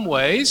in some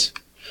ways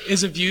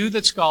is a view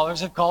that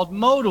scholars have called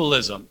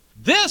modalism.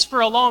 This, for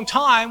a long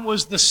time,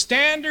 was the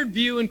standard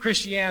view in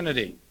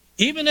Christianity.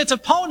 Even its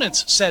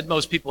opponents said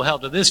most people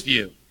held to this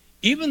view.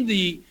 Even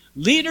the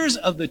leaders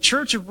of the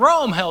Church of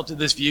Rome held to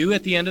this view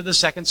at the end of the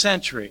 2nd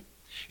century.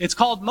 It's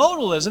called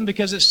modalism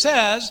because it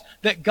says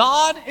that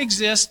God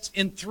exists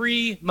in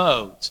 3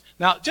 modes.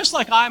 Now, just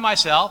like I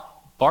myself,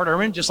 Bart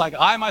Ehrman, just like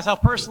I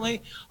myself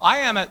personally, I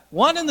am at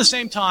one and the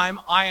same time,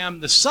 I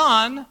am the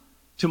son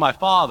to my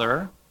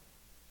father,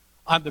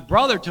 I'm the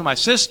brother to my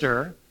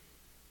sister,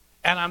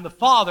 and I'm the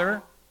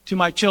father to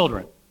my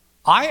children.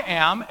 I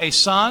am a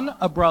son,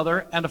 a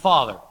brother, and a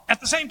father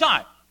at the same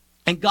time.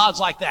 And God's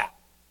like that.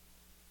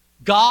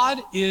 God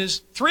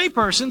is 3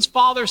 persons,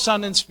 Father,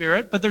 Son, and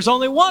Spirit, but there's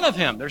only one of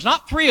him. There's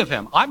not 3 of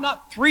him. I'm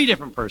not 3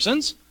 different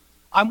persons.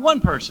 I'm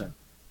one person.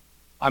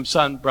 I'm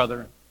Son,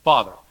 brother,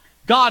 Father.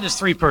 God is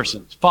 3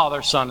 persons,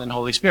 Father, Son, and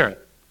Holy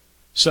Spirit.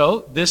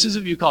 So this is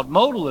a view called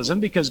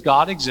modalism because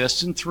God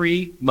exists in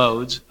 3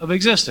 modes of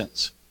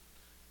existence.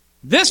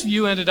 This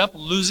view ended up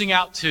losing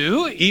out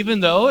too, even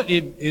though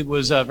it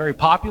was very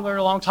popular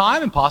a long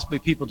time, and possibly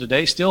people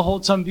today still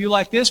hold some view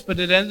like this,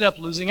 but it ended up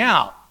losing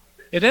out.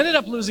 It ended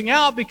up losing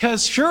out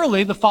because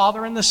surely the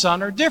Father and the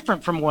Son are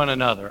different from one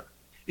another.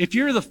 If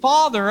you're the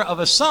father of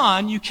a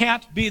son, you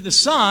can't be the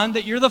son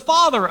that you're the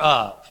father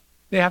of.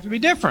 They have to be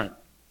different.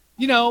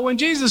 You know, when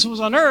Jesus was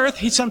on earth,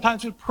 he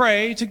sometimes would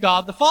pray to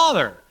God the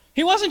Father.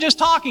 He wasn't just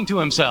talking to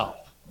himself.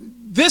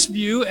 This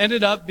view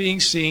ended up being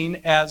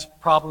seen as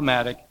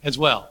problematic as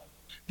well.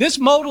 This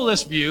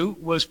modalist view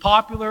was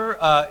popular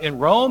in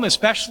Rome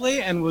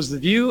especially, and was the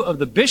view of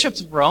the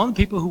bishops of Rome,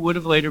 people who would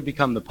have later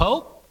become the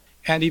Pope,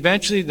 and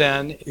eventually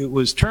then it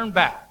was turned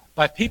back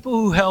by people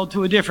who held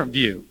to a different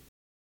view.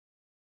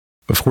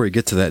 Before we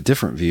get to that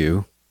different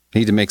view, I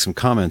need to make some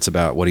comments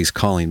about what he's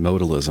calling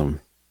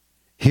modalism.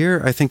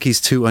 Here, I think he's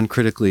too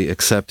uncritically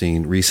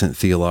accepting recent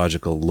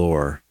theological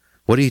lore.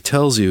 What he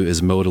tells you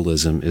is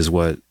modalism is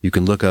what you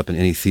can look up in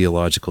any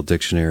theological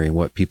dictionary and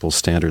what people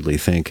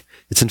standardly think.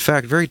 It's in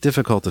fact very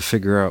difficult to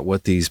figure out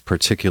what these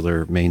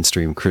particular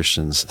mainstream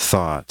Christians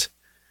thought.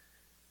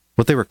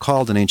 What they were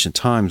called in ancient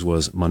times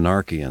was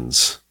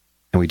monarchians.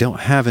 And we don't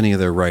have any of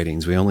their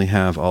writings. We only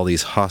have all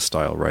these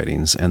hostile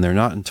writings, and they're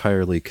not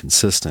entirely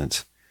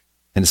consistent.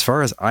 And as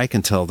far as I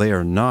can tell, they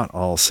are not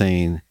all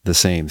saying the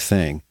same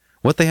thing.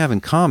 What they have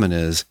in common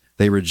is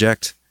they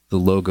reject the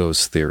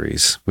Logos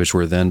theories, which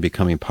were then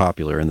becoming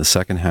popular in the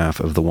second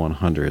half of the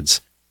 100s.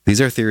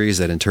 These are theories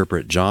that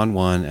interpret John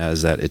 1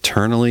 as that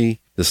eternally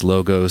this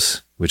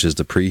Logos, which is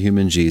the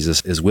pre-human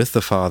Jesus, is with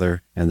the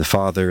Father, and the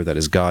Father, that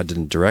is God,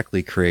 didn't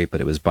directly create,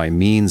 but it was by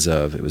means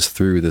of, it was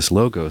through this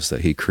Logos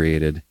that he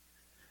created.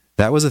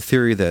 That was a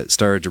theory that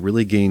started to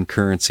really gain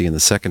currency in the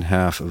second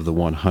half of the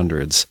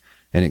 100s,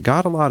 and it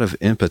got a lot of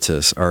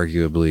impetus,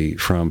 arguably,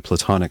 from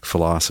Platonic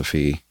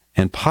philosophy,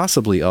 and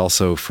possibly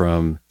also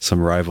from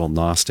some rival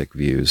Gnostic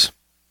views.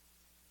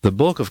 The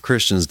bulk of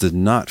Christians did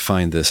not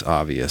find this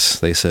obvious.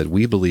 They said,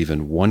 we believe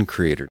in one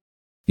creator.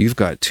 You've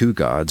got two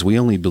gods. We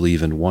only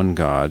believe in one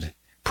God.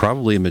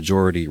 Probably a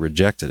majority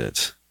rejected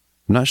it.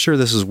 I'm not sure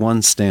this is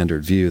one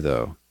standard view,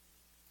 though.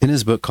 In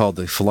his book called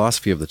The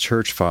Philosophy of the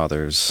Church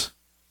Fathers,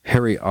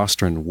 Harry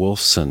Ostrom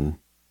Wolfson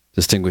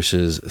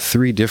distinguishes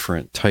three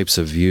different types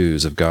of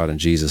views of God and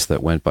Jesus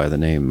that went by the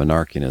name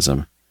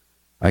monarchianism.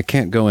 I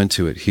can't go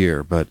into it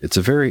here, but it's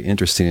a very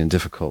interesting and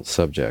difficult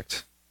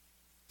subject.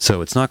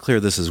 So it's not clear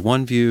this is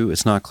one view.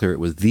 It's not clear it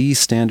was the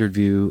standard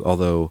view,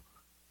 although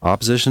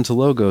opposition to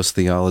Logos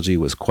theology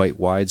was quite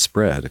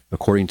widespread,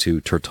 according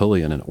to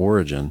Tertullian and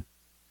Origen.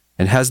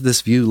 And has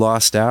this view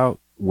lost out?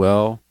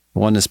 Well, the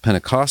Oneness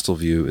Pentecostal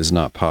view is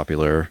not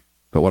popular,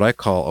 but what I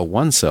call a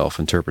one-self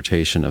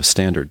interpretation of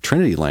standard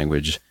Trinity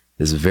language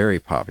is very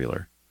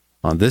popular.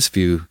 On this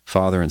view,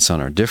 Father and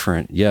Son are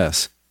different,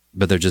 yes,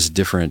 but they're just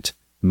different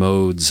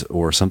modes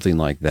or something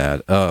like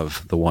that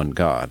of the one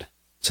God.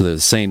 So they're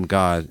the same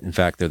God. In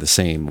fact, they're the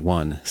same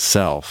one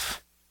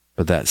self,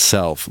 but that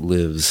self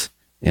lives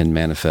and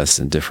manifests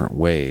in different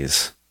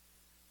ways.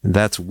 And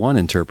that's one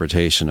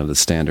interpretation of the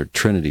standard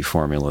Trinity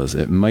formulas.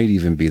 It might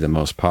even be the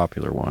most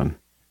popular one.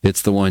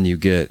 It's the one you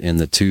get in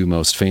the two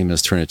most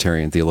famous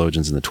Trinitarian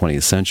theologians in the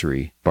 20th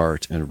century,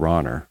 Barth and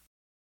Rahner.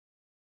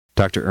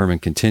 Dr.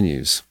 Ehrman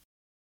continues.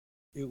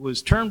 It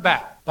was turned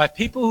back by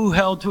people who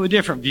held to a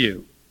different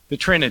view, the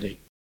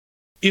Trinity.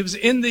 It was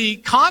in the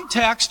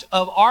context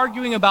of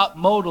arguing about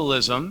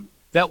modalism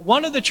that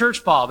one of the church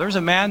fathers,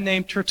 a man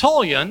named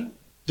Tertullian,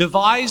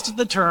 devised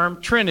the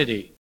term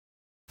Trinity.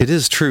 It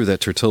is true that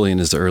Tertullian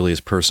is the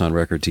earliest person on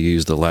record to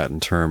use the Latin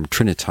term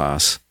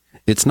Trinitas.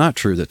 It's not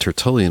true that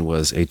Tertullian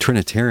was a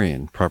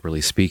Trinitarian,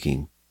 properly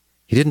speaking.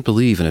 He didn't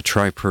believe in a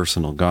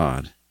tripersonal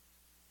God.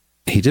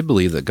 He did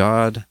believe that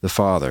God, the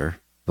Father,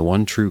 the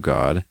one true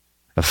God,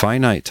 a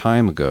finite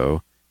time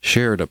ago,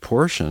 shared a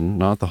portion,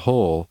 not the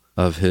whole,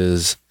 of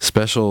his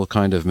special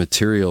kind of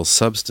material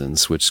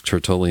substance, which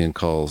Tertullian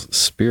calls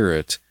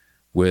spirit,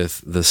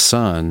 with the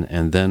Son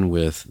and then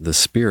with the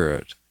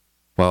Spirit,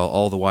 while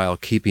all the while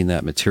keeping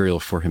that material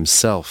for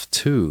himself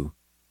too.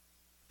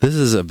 This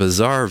is a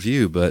bizarre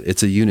view, but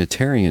it's a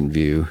Unitarian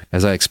view,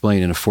 as I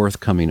explain in a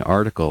forthcoming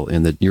article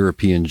in the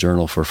European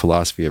Journal for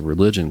Philosophy of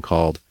Religion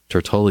called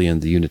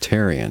Tertullian the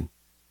Unitarian.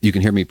 You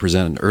can hear me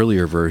present an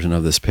earlier version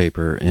of this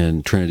paper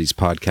in Trinity's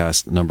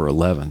podcast number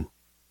 11.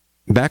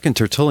 Back in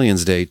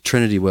Tertullian's day,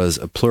 Trinity was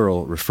a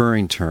plural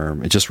referring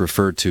term. It just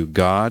referred to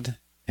God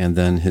and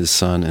then his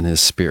Son and his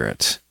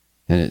Spirit.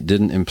 And it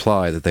didn't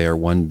imply that they are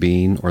one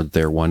being or that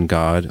they are one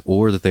God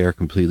or that they are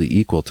completely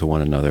equal to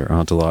one another,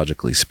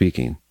 ontologically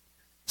speaking.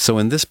 So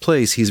in this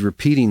place, he's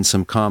repeating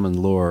some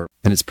common lore,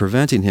 and it's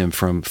preventing him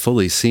from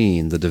fully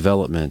seeing the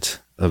development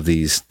of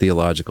these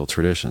theological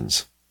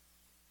traditions.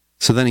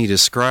 So then he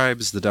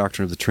describes the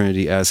doctrine of the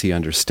Trinity as he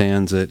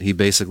understands it. He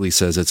basically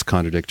says it's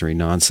contradictory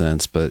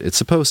nonsense, but it's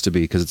supposed to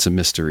be because it's a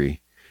mystery,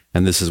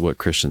 and this is what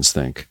Christians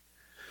think.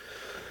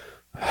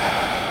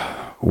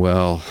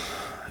 Well,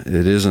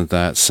 it isn't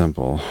that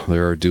simple.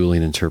 There are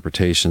dueling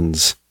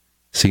interpretations.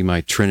 See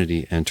my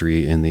Trinity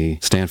entry in the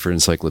Stanford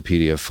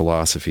Encyclopedia of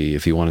Philosophy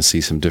if you want to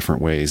see some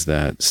different ways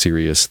that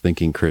serious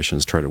thinking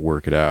Christians try to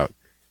work it out.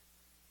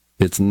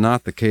 It's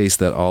not the case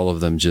that all of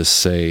them just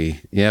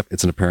say, yep,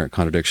 it's an apparent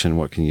contradiction,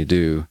 what can you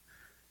do?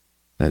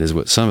 That is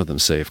what some of them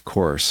say, of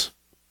course.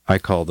 I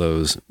call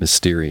those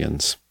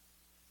Mysterians.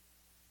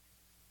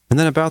 And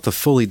then about the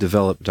fully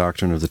developed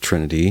doctrine of the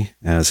Trinity,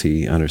 as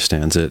he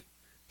understands it,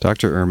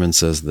 Dr. Ehrman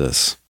says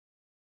this.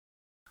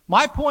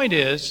 My point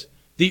is,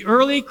 the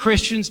early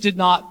Christians did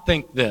not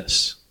think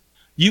this.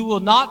 You will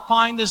not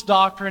find this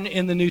doctrine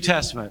in the New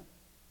Testament.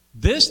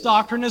 This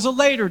doctrine is a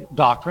later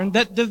doctrine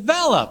that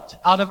developed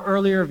out of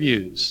earlier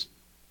views.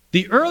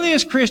 The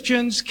earliest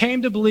Christians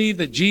came to believe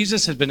that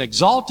Jesus had been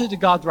exalted to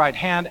God's right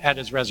hand at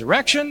his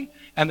resurrection,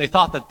 and they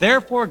thought that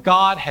therefore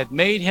God had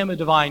made him a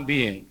divine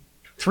being.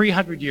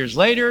 300 years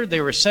later,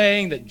 they were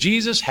saying that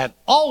Jesus had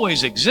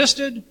always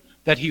existed,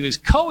 that he was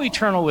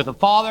co-eternal with the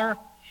Father,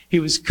 he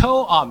was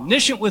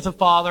co-omniscient with the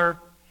Father,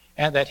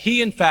 and that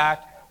he, in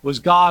fact, was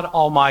God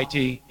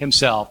Almighty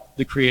himself,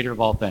 the creator of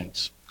all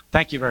things.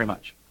 Thank you very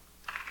much.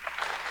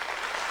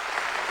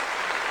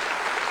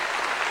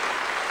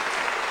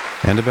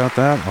 And about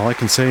that, all I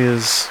can say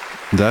is,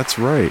 that's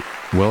right.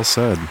 Well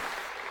said.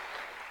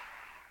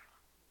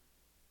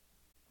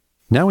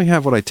 Now we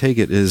have what I take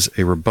it is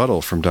a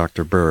rebuttal from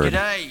Dr. Bird.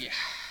 G'day.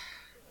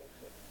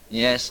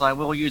 Yes, I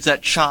will use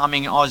that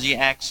charming Aussie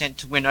accent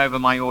to win over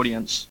my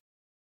audience.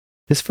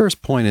 His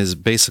first point is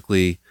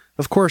basically,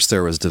 of course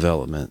there was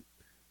development.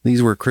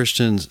 These were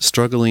Christians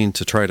struggling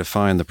to try to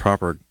find the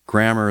proper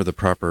grammar, the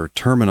proper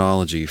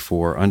terminology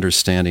for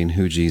understanding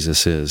who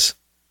Jesus is.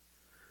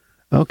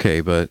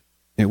 Okay, but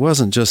it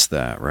wasn't just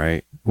that,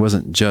 right? It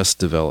wasn't just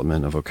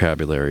development of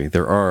vocabulary.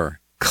 There are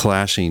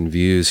clashing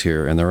views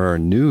here, and there are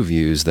new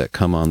views that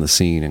come on the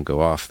scene and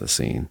go off the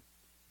scene.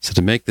 So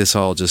to make this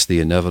all just the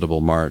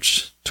inevitable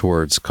march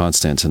towards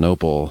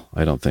Constantinople,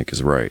 I don't think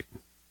is right.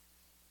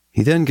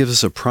 He then gives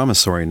us a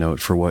promissory note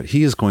for what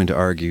he is going to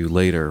argue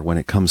later when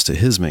it comes to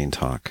his main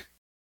talk.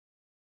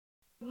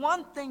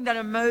 One thing that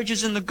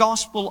emerges in the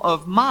Gospel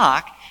of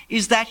Mark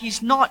is that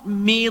he's not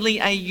merely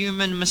a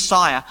human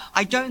Messiah.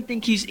 I don't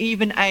think he's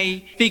even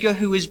a figure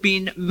who has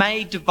been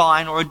made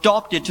divine or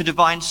adopted to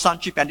divine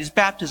sonship at his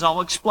baptism.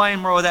 I'll explain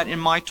more of that in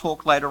my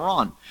talk later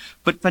on.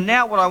 But for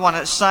now, what I want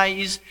to say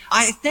is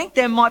I think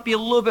there might be a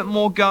little bit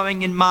more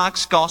going in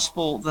Mark's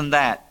Gospel than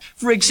that.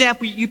 For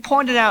example, you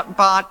pointed out,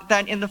 Bart,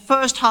 that in the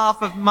first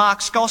half of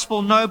Mark's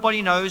Gospel,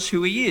 nobody knows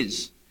who he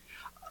is.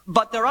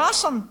 But there are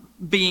some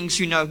beings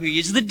who know who he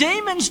is. The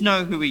demons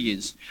know who he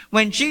is.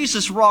 When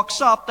Jesus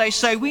rocks up, they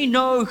say, "We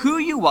know who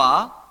you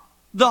are,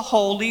 the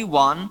Holy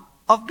One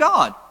of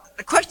God."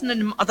 The question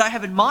that I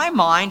have in my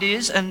mind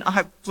is, and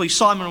hopefully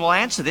Simon will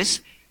answer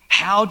this,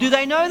 how do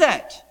they know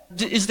that?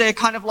 Is there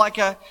kind of like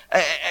a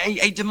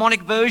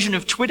demonic version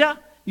of Twitter?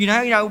 You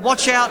know,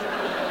 watch out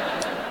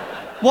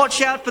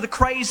for the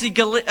crazy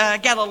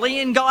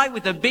Galilean guy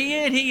with a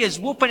beard. He is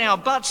whooping our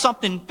butt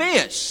something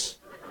fierce.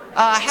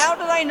 How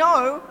do they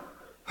know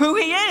who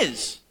he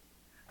is?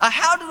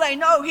 How do they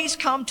know he's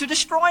come to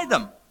destroy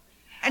them?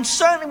 And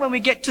certainly when we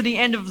get to the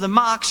end of the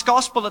Mark's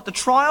Gospel at the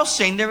trial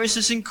scene, there is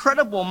this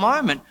incredible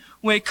moment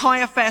where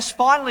Caiaphas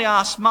finally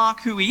asks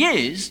Mark who he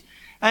is.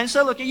 And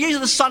so, look, are you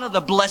the son of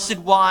the Blessed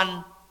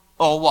One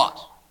or what?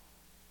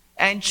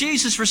 And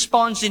Jesus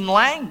responds in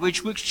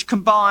language which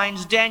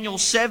combines Daniel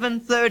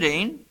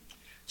 7:13,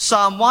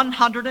 Psalm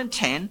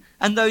 110,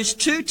 and those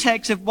two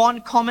texts have one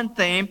common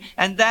theme,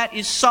 and that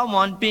is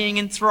someone being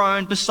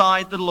enthroned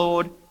beside the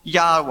Lord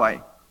Yahweh.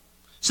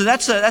 So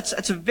that's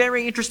a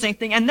very interesting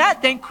thing. And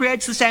that then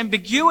creates this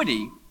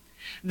ambiguity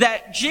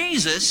that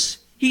Jesus,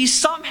 he's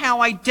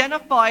somehow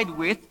identified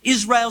with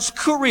Israel's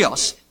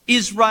Kurios,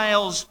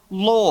 Israel's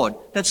Lord.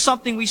 That's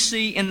something we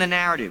see in the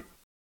narrative.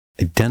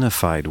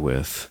 Identified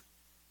with.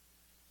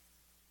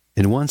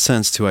 In one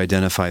sense, to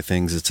identify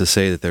things is to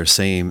say that they're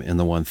same in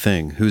the one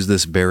thing. Who's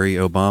this Barry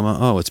Obama?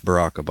 Oh, it's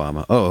Barack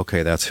Obama. Oh,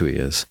 okay, that's who he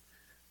is.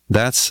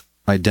 That's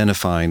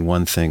identifying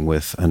one thing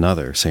with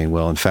another, saying,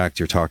 well, in fact,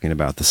 you're talking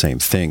about the same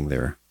thing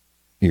there.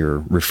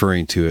 You're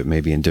referring to it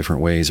maybe in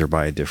different ways or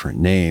by a different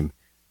name.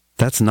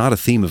 That's not a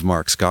theme of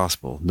Mark's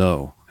gospel.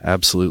 No,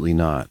 absolutely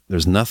not.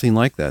 There's nothing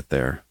like that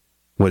there.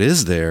 What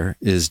is there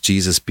is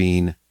Jesus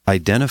being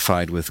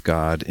identified with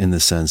God in the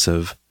sense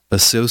of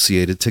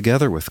associated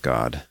together with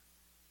God.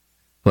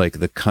 Like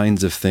the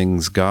kinds of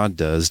things God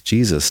does,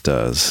 Jesus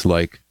does,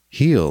 like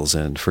heals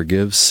and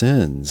forgives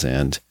sins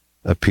and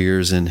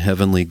appears in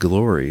heavenly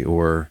glory,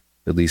 or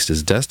at least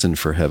is destined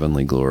for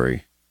heavenly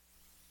glory.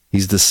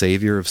 He's the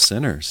Savior of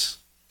sinners,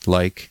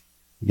 like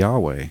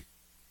Yahweh.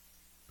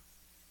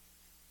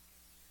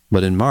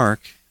 But in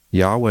Mark,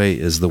 Yahweh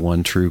is the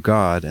one true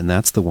God, and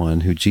that's the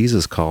one who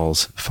Jesus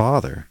calls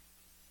Father.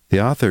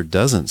 The author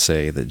doesn't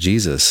say that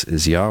Jesus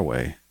is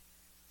Yahweh.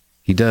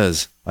 He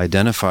does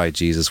identify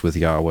Jesus with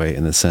Yahweh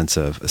in the sense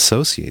of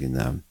associating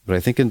them. But I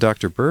think in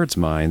Dr. Bird's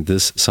mind,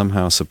 this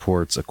somehow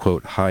supports a,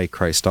 quote, high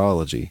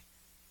Christology.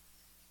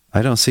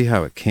 I don't see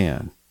how it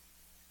can.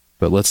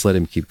 But let's let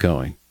him keep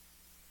going.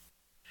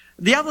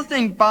 The other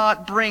thing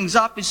Bart brings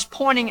up is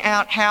pointing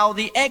out how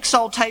the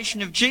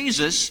exaltation of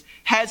Jesus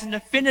has an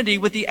affinity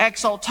with the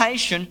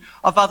exaltation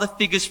of other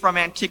figures from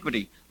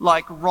antiquity,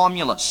 like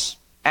Romulus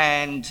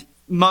and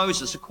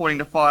Moses, according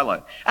to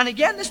Philo. And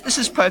again, this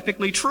is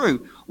perfectly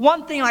true.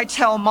 One thing I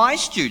tell my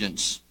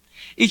students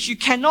is you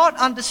cannot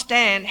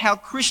understand how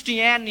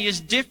Christianity is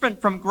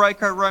different from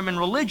Greco-Roman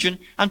religion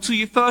until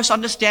you first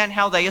understand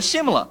how they are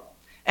similar.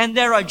 And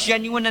there are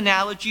genuine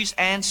analogies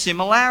and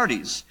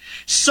similarities.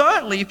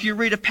 Certainly, if you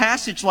read a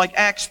passage like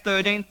Acts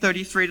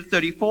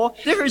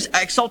 13:33-34, there is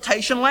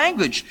exaltation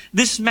language.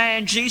 This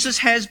man, Jesus,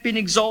 has been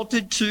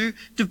exalted to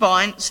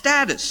divine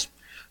status.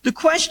 The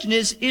question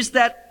is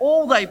that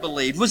all they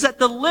believed? Was that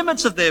the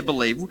limits of their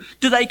belief?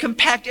 Do they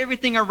compact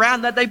everything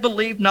around that they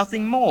believe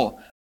nothing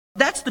more?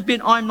 That's the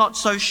bit I'm not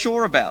so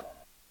sure about.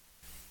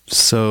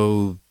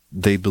 So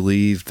they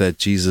believed that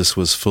Jesus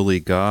was fully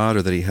God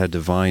or that he had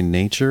divine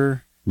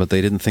nature, but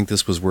they didn't think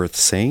this was worth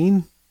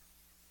saying?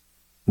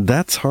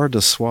 That's hard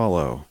to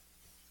swallow.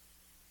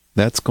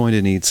 That's going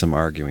to need some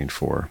arguing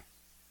for.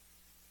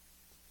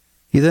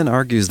 He then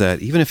argues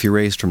that even if you're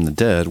raised from the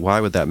dead, why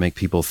would that make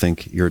people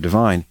think you're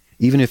divine?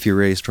 Even if you're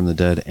raised from the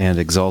dead and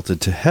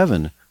exalted to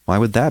heaven, why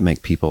would that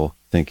make people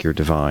think you're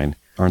divine?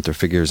 Aren't there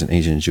figures in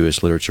ancient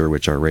Jewish literature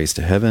which are raised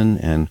to heaven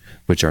and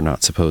which are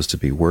not supposed to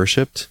be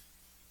worshipped?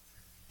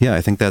 Yeah,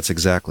 I think that's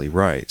exactly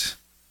right.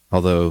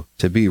 Although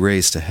to be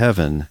raised to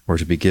heaven or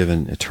to be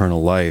given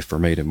eternal life or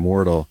made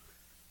immortal,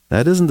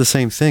 that isn't the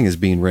same thing as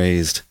being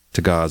raised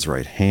to God's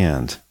right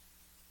hand.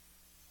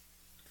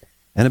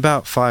 And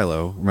about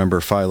Philo,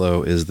 remember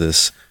Philo is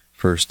this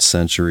first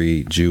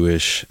century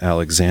Jewish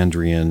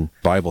Alexandrian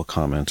Bible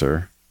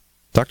commenter.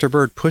 Dr.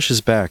 Bird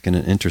pushes back in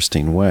an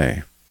interesting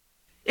way.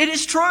 It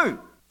is true.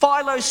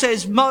 Philo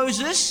says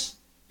Moses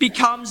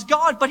becomes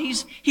God, but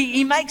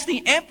he makes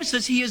the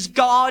emphasis he is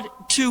God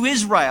to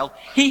Israel.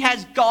 He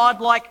has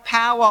God-like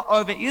power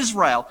over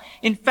Israel.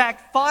 In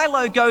fact,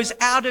 Philo goes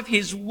out of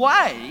his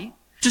way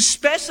to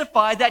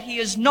specify that he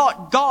is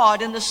not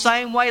God in the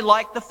same way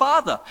like the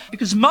Father,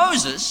 because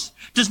Moses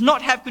does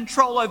not have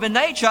control over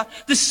nature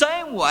the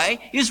same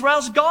way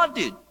Israel's God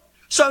did.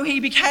 So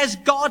he has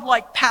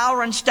God-like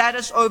power and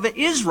status over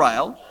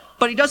Israel,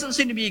 but he doesn't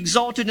seem to be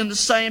exalted in the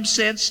same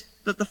sense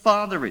that the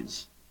Father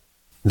is.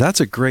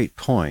 That's a great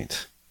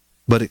point,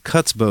 but it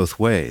cuts both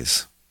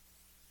ways.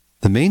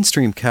 The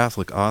mainstream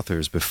Catholic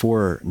authors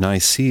before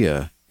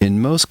Nicaea,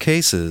 in most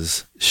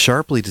cases,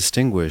 sharply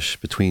distinguish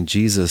between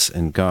Jesus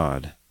and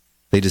God.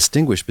 They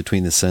distinguish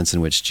between the sense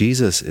in which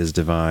Jesus is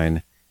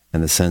divine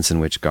and the sense in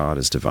which God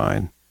is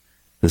divine.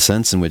 The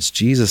sense in which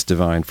Jesus is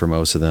divine for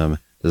most of them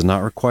does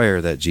not require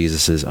that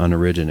Jesus is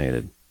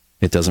unoriginated.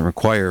 It doesn't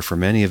require for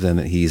many of them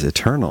that he's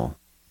eternal.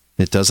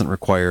 It doesn't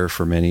require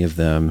for many of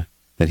them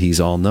that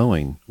he's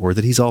all-knowing or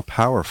that he's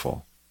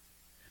all-powerful.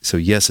 So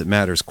yes, it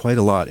matters quite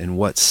a lot in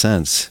what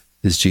sense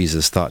is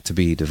Jesus thought to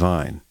be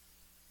divine.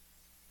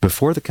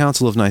 Before the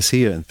Council of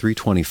Nicaea in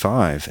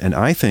 325, and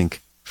I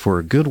think for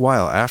a good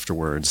while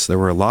afterwards, there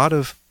were a lot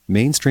of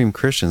mainstream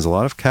Christians, a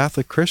lot of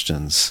Catholic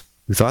Christians,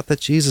 who thought that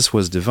Jesus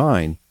was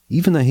divine,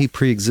 even that he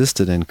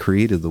pre-existed and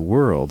created the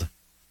world,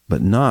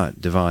 but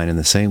not divine in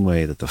the same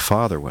way that the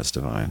Father was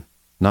divine,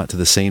 not to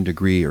the same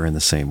degree or in the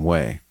same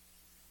way.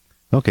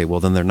 Okay, well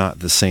then they're not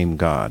the same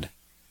God,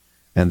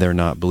 and they're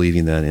not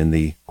believing then in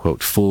the,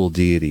 quote, full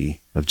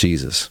deity of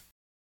Jesus.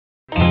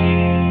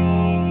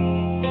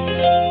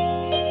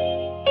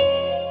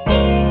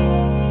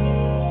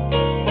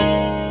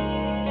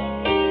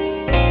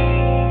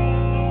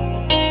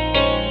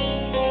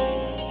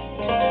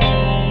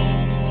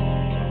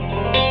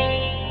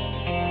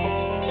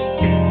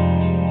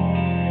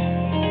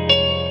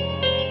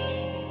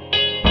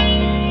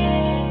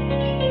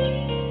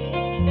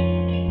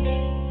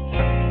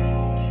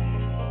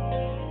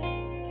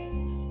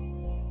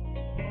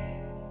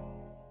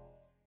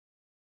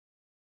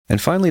 And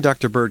finally,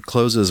 Dr. Bird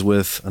closes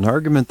with an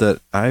argument that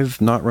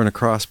I've not run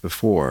across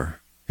before.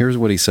 Here's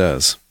what he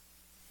says.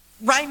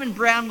 Raymond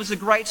Brown was a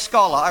great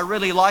scholar. I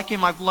really like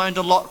him. I've learned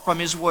a lot from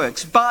his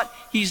works. But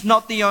he's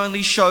not the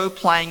only show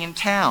playing in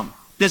town.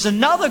 There's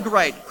another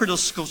great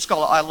critical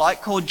scholar I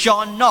like called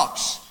John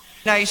Knox,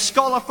 a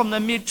scholar from the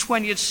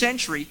mid-20th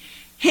century.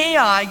 He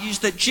argues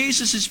that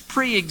Jesus'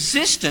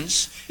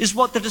 pre-existence is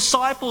what the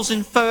disciples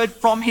inferred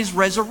from his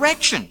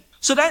resurrection.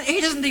 So that he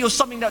doesn't think it was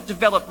something that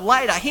developed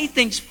later. He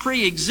thinks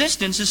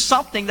pre-existence is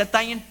something that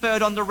they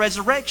inferred on the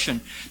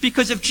resurrection.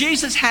 Because if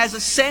Jesus has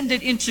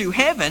ascended into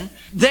heaven,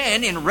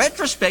 then in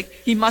retrospect,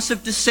 he must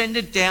have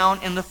descended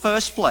down in the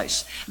first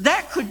place.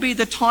 That could be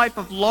the type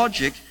of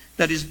logic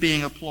that is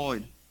being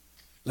employed.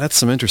 That's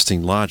some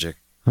interesting logic.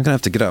 I'm going to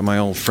have to get out my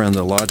old friend,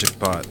 the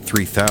LogicBot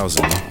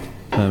 3000.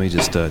 Let me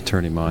just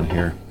turn him on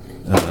here.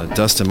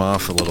 Dust him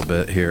off a little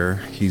bit here.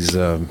 He's...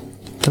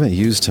 I haven't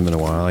used him in a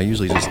while. I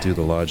usually just do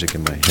the logic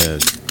in my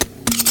head.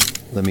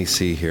 Let me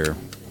see here.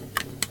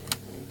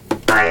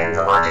 I am the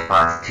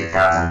LogicBot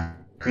 2000.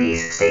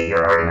 Please state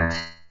your argument.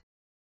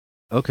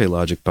 Okay,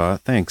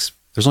 LogicBot, thanks.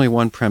 There's only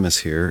one premise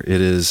here. It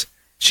is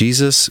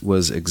Jesus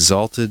was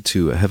exalted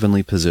to a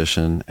heavenly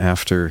position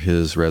after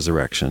his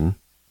resurrection.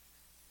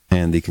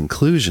 And the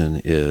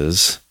conclusion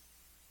is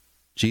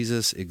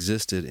Jesus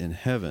existed in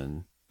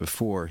heaven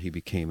before he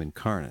became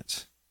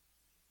incarnate.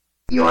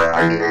 Your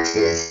argument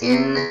is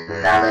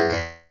invalid.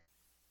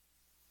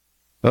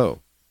 Oh.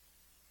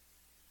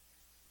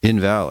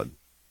 Invalid.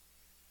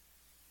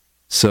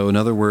 So, in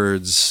other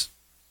words,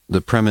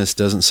 the premise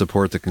doesn't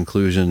support the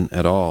conclusion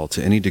at all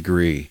to any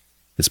degree.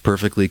 It's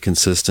perfectly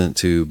consistent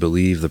to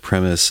believe the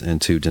premise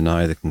and to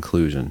deny the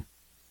conclusion.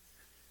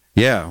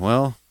 Yeah,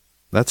 well,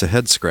 that's a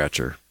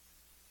head-scratcher.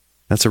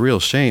 That's a real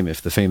shame if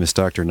the famous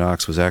Dr.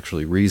 Knox was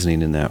actually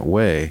reasoning in that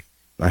way.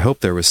 I hope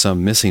there was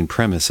some missing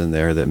premise in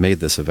there that made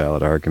this a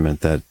valid argument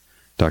that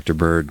Dr.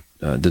 Bird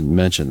didn't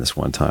mention this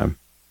one time.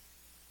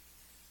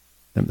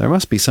 There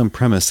must be some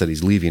premise that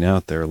he's leaving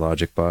out there,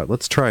 LogicBot.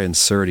 Let's try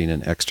inserting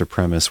an extra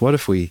premise. What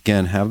if we,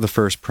 again, have the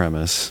first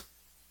premise,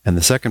 and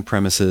the second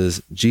premise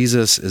is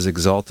Jesus is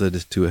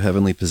exalted to a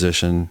heavenly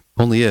position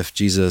only if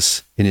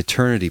Jesus, in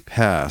eternity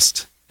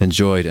past,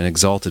 enjoyed an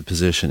exalted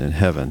position in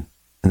heaven.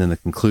 And then the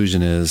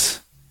conclusion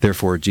is,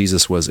 therefore,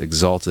 Jesus was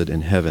exalted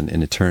in heaven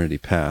in eternity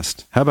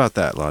past. How about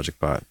that,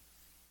 LogicBot?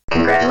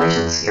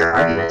 Congratulations, your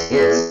argument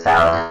is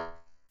valid.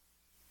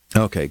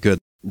 Okay, good.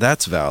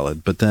 That's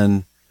valid, but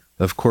then,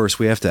 of course,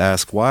 we have to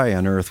ask, why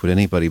on earth would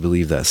anybody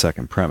believe that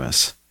second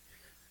premise?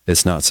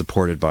 It's not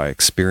supported by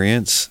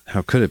experience.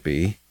 How could it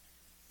be?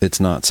 It's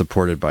not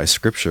supported by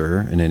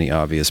Scripture in any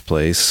obvious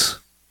place.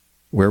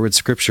 Where would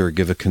Scripture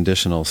give a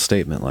conditional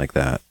statement like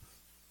that?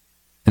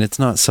 And it's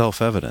not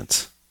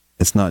self-evident.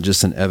 It's not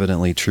just an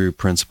evidently true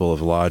principle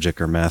of logic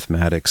or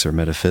mathematics or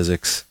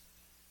metaphysics.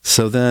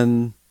 So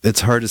then,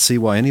 it's hard to see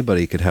why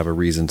anybody could have a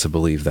reason to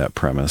believe that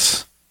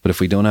premise. But if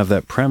we don't have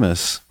that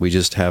premise, we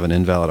just have an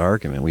invalid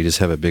argument. We just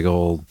have a big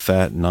old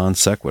fat non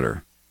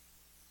sequitur.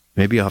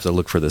 Maybe I'll have to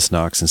look for this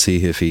Knox and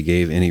see if he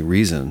gave any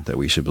reason that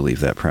we should believe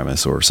that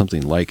premise or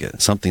something like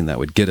it, something that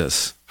would get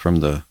us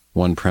from the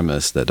one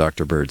premise that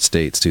Dr. Bird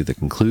states to the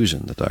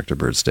conclusion that Dr.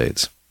 Bird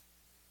states.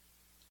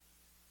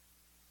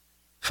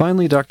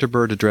 Finally, Dr.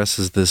 Bird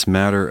addresses this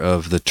matter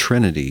of the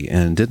Trinity,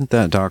 and didn't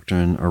that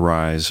doctrine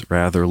arise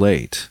rather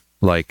late,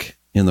 like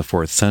in the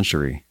 4th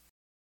century?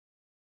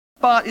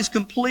 Bart is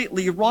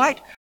completely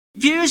right.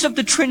 Views of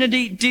the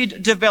Trinity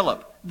did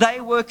develop. They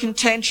were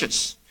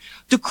contentious.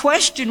 The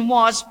question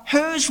was,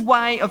 whose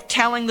way of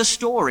telling the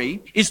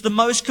story is the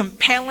most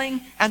compelling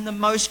and the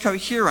most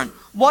coherent?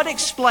 What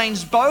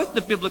explains both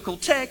the biblical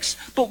text,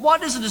 but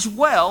what is it as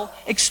well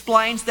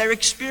explains their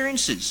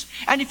experiences?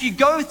 And if you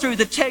go through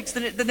the text,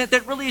 then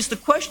that really is the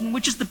question,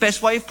 which is the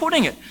best way of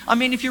putting it. I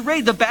mean, if you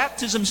read the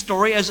baptism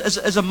story as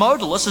a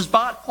modalist, as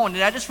Bart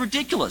pointed out, it's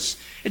ridiculous.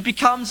 It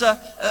becomes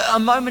a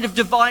moment of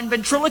divine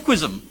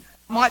ventriloquism.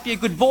 It might be a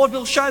good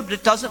vaudeville show, but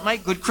it doesn't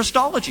make good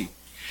Christology.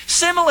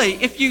 Similarly,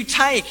 if you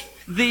take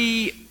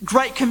the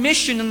Great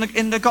Commission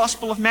in the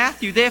Gospel of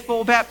Matthew,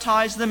 therefore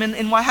baptize them in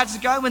how does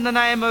it go? In the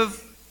name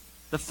of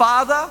the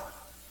Father,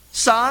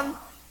 Son,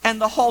 and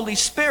the Holy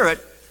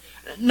Spirit.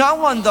 No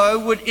one,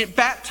 though, would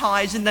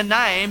baptize in the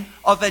name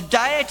of a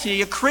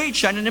deity, a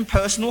creature, and an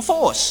impersonal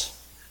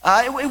force.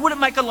 It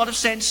wouldn't make a lot of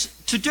sense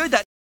to do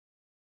that.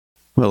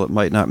 Well, it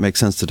might not make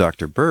sense to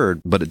Dr.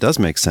 Bird, but it does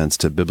make sense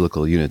to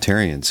biblical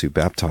Unitarians who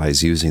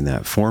baptize using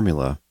that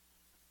formula.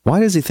 Why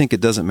does he think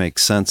it doesn't make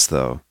sense,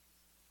 though?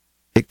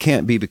 It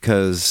can't be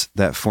because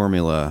that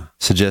formula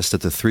suggests that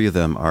the three of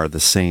them are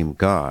the same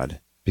God,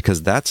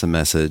 because that's a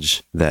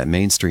message that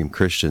mainstream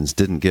Christians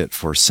didn't get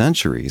for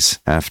centuries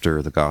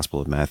after the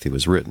Gospel of Matthew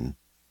was written.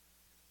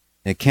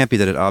 It can't be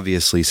that it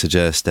obviously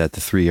suggests that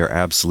the three are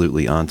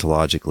absolutely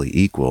ontologically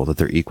equal, that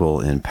they're equal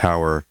in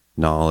power,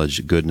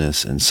 knowledge,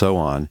 goodness, and so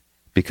on,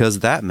 because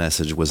that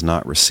message was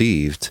not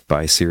received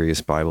by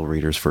serious Bible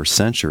readers for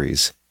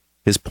centuries.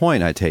 His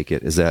point, I take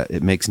it, is that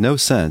it makes no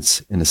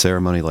sense in a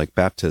ceremony like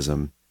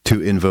baptism to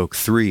invoke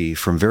three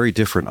from very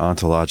different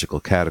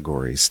ontological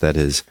categories, that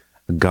is,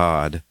 a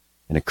God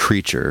and a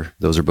creature.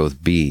 Those are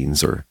both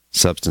beings or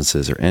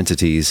substances or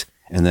entities,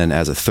 and then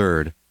as a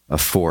third, a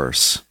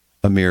force,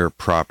 a mere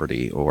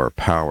property or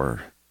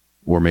power,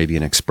 or maybe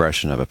an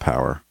expression of a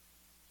power.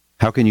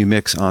 How can you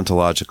mix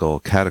ontological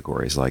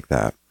categories like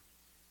that?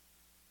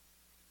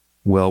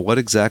 Well, what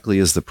exactly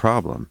is the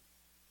problem?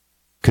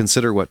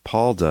 Consider what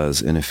Paul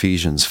does in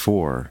Ephesians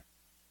 4.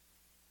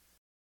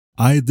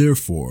 I,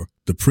 therefore,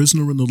 the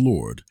prisoner in the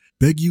Lord,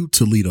 beg you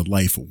to lead a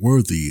life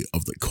worthy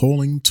of the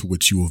calling to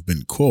which you have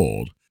been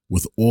called,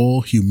 with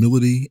all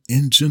humility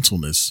and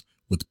gentleness,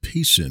 with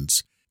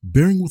patience,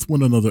 bearing with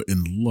one another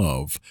in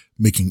love,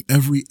 making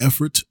every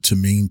effort to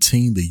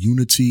maintain the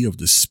unity of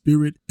the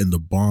Spirit in the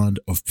bond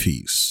of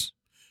peace.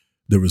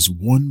 There is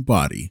one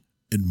body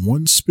and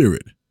one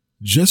Spirit,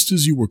 just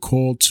as you were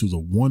called to the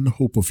one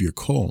hope of your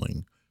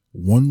calling,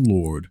 one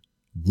Lord,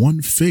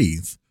 one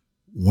faith,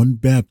 one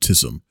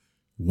baptism,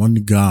 one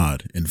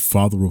God and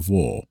Father of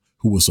all,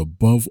 who is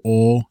above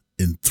all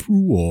and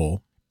through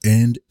all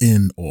and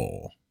in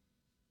all.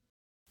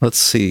 Let's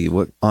see,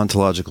 what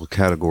ontological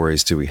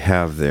categories do we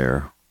have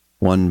there?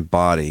 One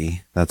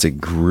body, that's a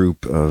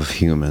group of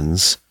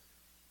humans.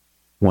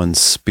 One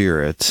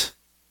spirit,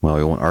 well,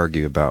 we won't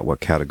argue about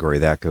what category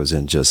that goes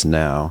in just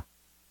now.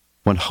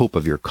 One hope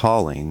of your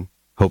calling.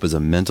 Hope is a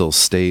mental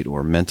state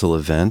or mental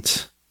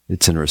event.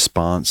 It's in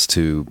response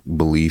to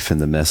belief in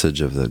the message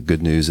of the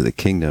good news of the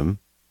kingdom.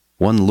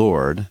 One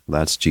Lord,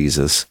 that's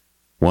Jesus.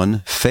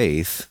 One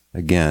faith,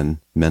 again,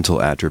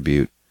 mental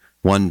attribute.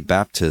 One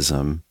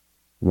baptism.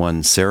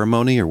 One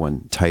ceremony or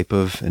one type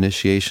of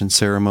initiation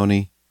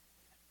ceremony.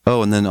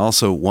 Oh, and then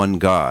also one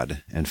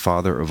God and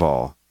Father of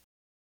all.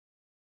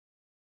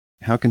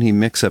 How can he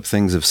mix up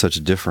things of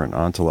such different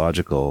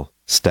ontological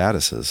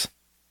statuses?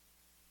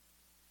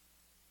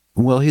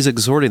 Well, he's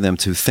exhorting them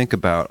to think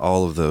about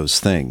all of those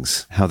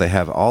things, how they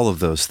have all of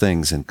those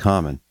things in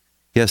common.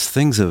 Yes,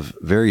 things of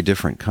very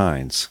different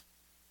kinds.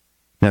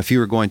 Now, if you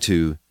were going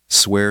to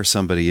swear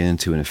somebody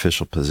into an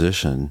official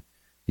position,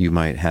 you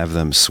might have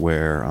them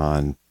swear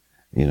on,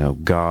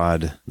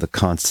 God, the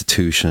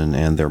Constitution,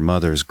 and their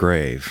mother's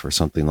grave, or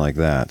something like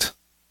that.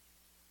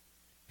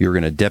 If you're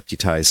going to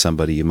deputize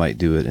somebody, you might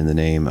do it in the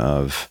name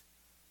of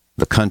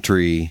the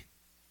country,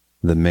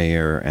 the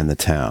mayor, and the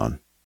town.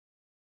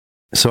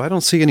 So I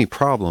don't see any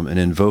problem in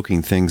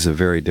invoking things of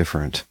very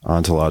different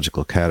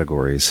ontological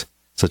categories,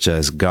 such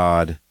as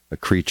God, a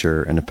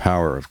creature, and a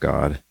power of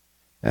God.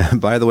 And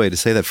by the way, to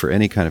say that for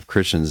any kind of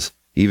Christians,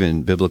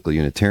 even biblical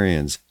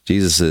Unitarians,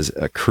 Jesus is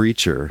a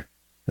creature,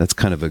 that's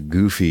kind of a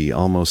goofy,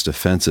 almost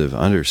offensive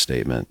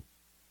understatement.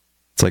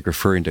 It's like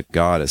referring to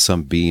God as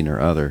some being or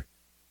other.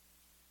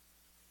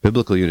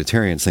 Biblical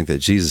Unitarians think that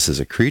Jesus is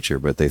a creature,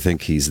 but they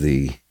think he's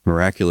the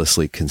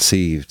miraculously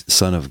conceived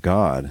Son of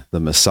God, the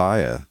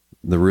Messiah,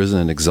 the risen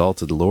and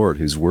exalted Lord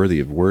who's worthy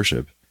of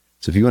worship.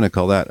 So if you want to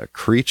call that a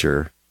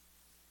creature,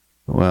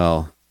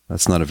 well,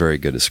 that's not a very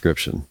good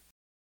description.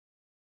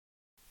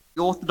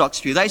 The Orthodox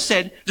view, they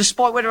said,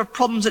 despite whatever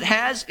problems it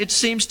has, it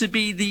seems to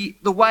be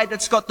the way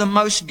that's got the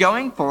most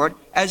going for it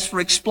as for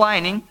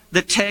explaining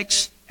the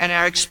text and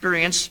our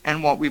experience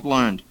and what we've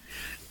learned.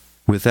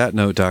 With that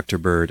note, Dr.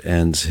 Bird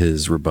ends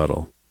his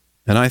rebuttal.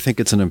 And I think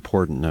it's an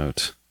important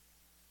note.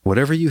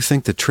 Whatever you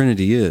think the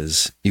Trinity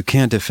is, you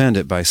can't defend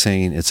it by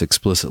saying it's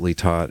explicitly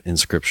taught in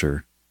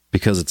Scripture,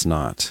 because it's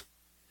not.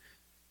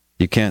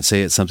 You can't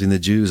say it's something the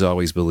Jews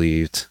always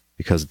believed,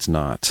 because it's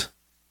not.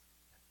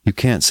 You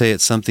can't say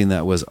it's something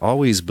that was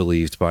always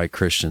believed by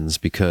Christians,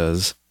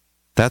 because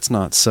that's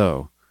not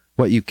so.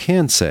 What you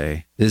can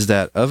say is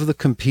that of the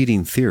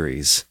competing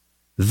theories,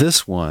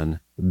 this one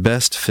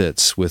best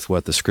fits with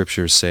what the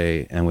Scriptures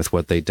say and with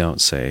what they don't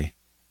say,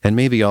 and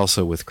maybe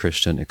also with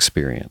Christian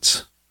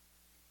experience.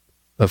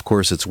 Of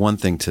course, it's one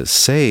thing to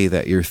say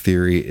that your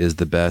theory is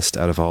the best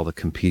out of all the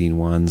competing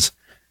ones,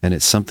 and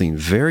it's something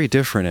very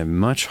different and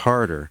much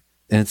harder,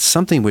 and it's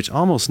something which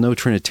almost no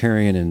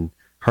Trinitarian and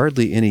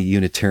hardly any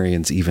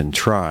Unitarians even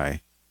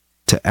try,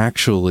 to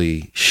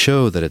actually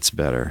show that it's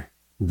better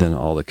than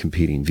all the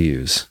competing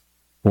views,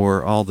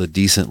 or all the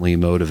decently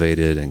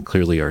motivated and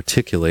clearly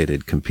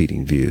articulated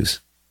competing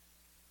views.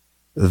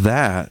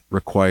 That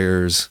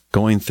requires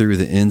going through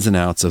the ins and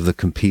outs of the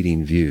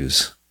competing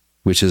views,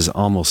 which is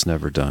almost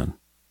never done.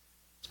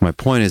 My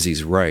point is,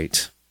 he's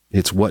right.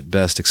 It's what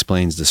best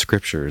explains the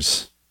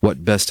Scriptures,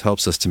 what best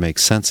helps us to make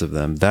sense of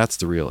them. That's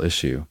the real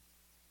issue.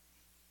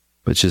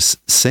 But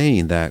just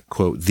saying that,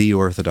 quote, the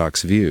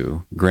Orthodox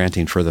view,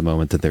 granting for the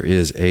moment that there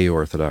is a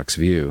Orthodox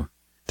view,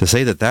 to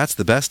say that that's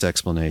the best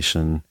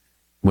explanation,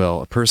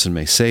 well, a person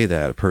may say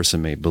that, a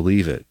person may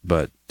believe it,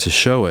 but to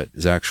show it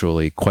is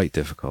actually quite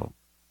difficult.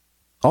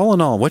 All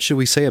in all, what should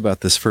we say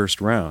about this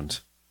first round?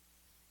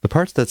 The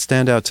parts that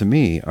stand out to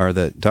me are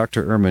that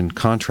Dr. Ehrman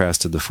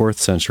contrasted the 4th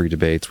century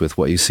debates with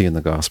what you see in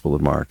the Gospel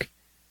of Mark.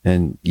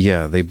 And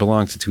yeah, they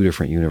belong to two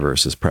different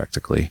universes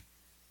practically.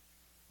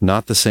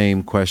 Not the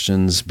same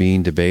questions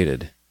being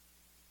debated.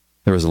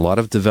 There was a lot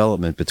of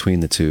development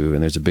between the two,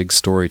 and there's a big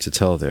story to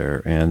tell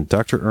there, and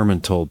Dr.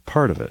 Ehrman told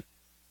part of it.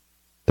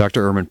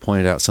 Dr. Ehrman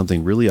pointed out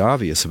something really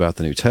obvious about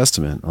the New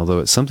Testament, although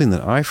it's something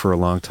that I for a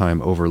long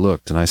time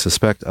overlooked, and I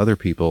suspect other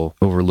people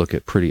overlook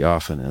it pretty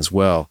often as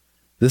well.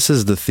 This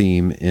is the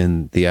theme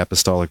in the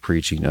apostolic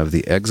preaching of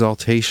the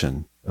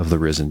exaltation of the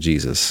risen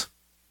Jesus.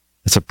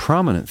 It's a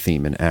prominent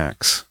theme in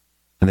Acts,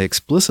 and they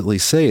explicitly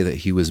say that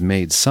he was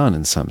made Son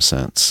in some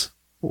sense,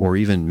 or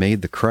even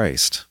made the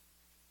Christ.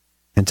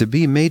 And to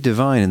be made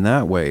divine in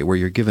that way, where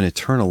you're given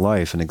eternal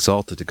life and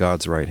exalted to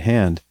God's right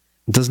hand,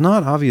 does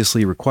not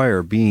obviously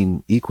require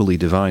being equally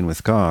divine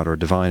with God or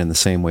divine in the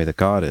same way that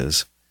God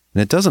is.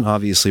 And it doesn't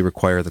obviously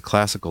require the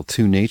classical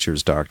two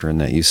natures doctrine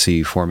that you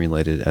see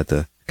formulated at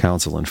the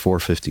Council in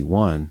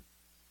 451.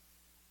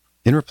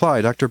 In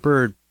reply, Dr.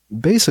 Bird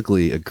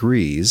basically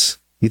agrees.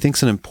 He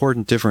thinks an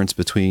important difference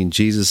between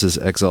Jesus'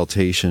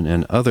 exaltation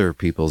and other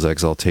people's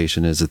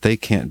exaltation is that they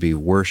can't be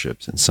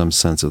worshipped in some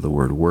sense of the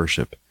word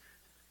worship.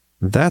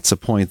 That's a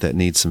point that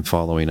needs some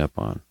following up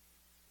on.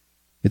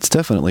 It's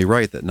definitely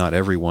right that not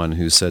everyone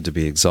who's said to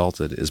be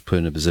exalted is put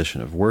in a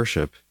position of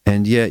worship,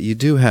 and yet you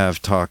do have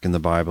talk in the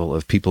Bible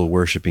of people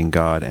worshiping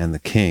God and the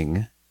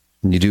King,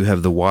 and you do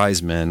have the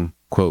wise men,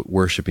 quote,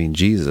 worshiping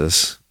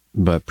Jesus,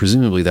 but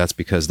presumably that's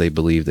because they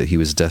believed that he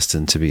was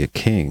destined to be a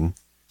king,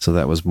 so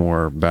that was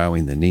more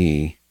bowing the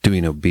knee,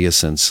 doing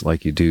obeisance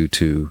like you do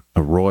to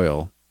a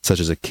royal, such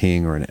as a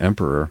king or an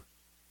emperor.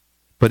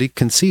 But he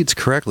concedes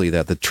correctly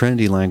that the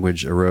Trinity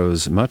language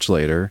arose much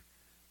later,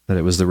 that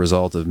it was the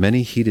result of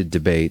many heated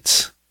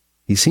debates.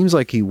 He seems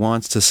like he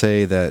wants to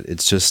say that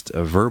it's just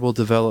a verbal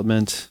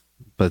development,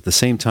 but at the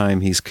same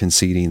time he's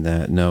conceding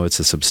that no, it's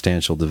a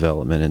substantial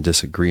development and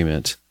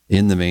disagreement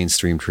in the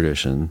mainstream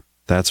tradition.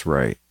 That's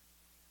right.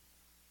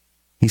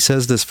 He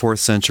says this 4th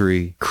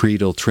century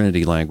creedal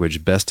Trinity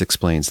language best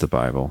explains the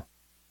Bible.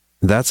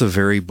 That's a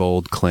very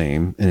bold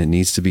claim, and it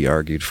needs to be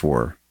argued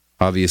for.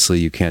 Obviously,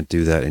 you can't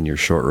do that in your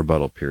short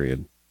rebuttal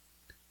period.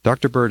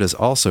 Dr. Bird has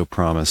also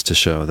promised to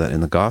show that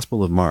in the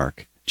Gospel of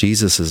Mark,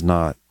 Jesus is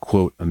not,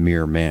 quote, a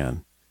mere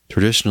man,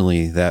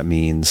 Traditionally, that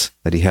means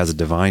that he has a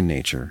divine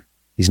nature.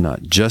 He's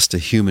not just a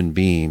human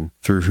being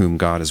through whom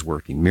God is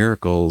working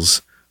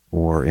miracles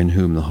or in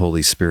whom the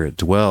Holy Spirit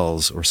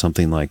dwells or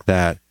something like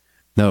that.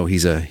 No,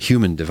 he's a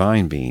human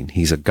divine being.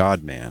 He's a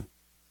God-man.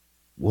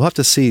 We'll have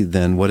to see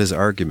then what his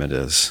argument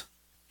is.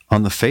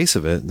 On the face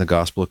of it, the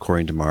Gospel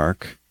according to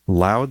Mark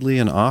loudly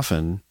and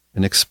often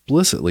and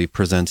explicitly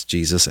presents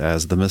Jesus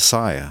as the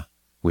Messiah,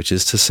 which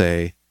is to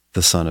say,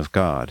 the Son of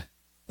God.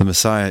 The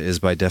Messiah is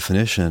by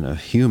definition a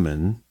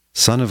human.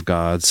 Son of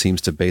God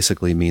seems to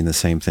basically mean the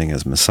same thing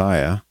as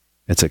Messiah.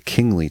 It's a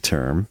kingly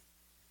term.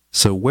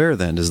 So where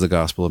then does the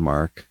Gospel of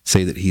Mark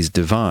say that he's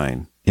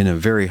divine in a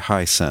very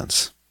high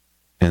sense?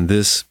 And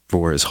this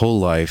for his whole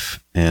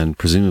life and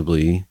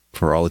presumably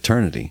for all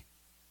eternity.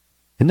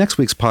 In next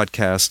week's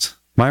podcast,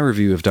 my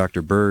review of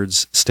Dr.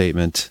 Bird's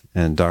statement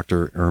and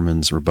Dr.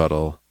 Ehrman's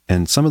rebuttal,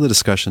 and some of the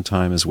discussion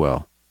time as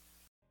well.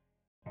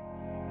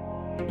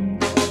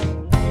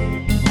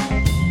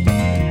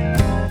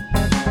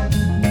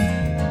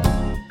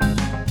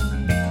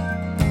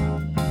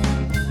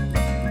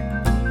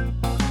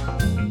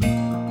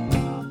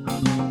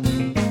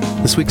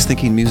 This week's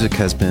Thinking Music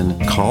has been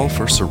Call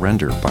for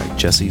Surrender by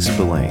Jesse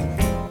Spillane.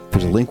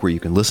 There's a link where you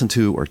can listen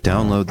to or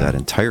download that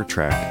entire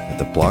track at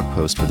the blog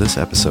post for this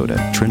episode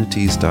at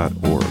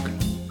trinities.org.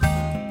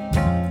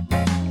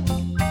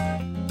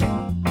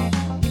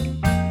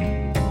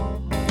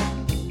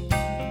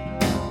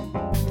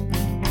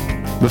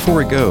 Before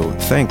we go,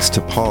 thanks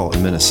to Paul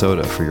in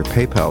Minnesota for your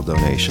PayPal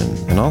donation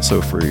and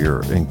also for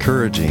your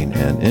encouraging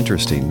and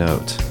interesting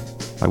note.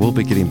 I will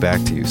be getting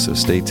back to you, so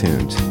stay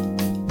tuned.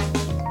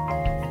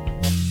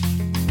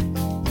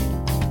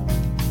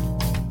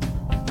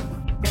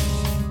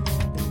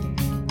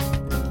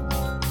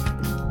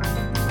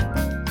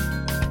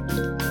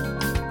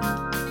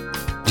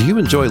 Do you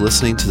enjoy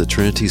listening to the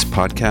Trinities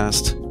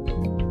podcast?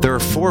 There are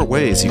 4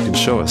 ways you can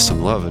show us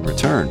some love in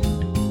return.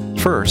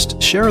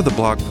 First, share the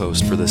blog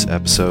post for this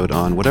episode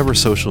on whatever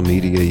social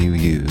media you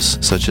use,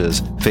 such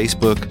as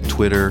Facebook,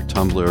 Twitter,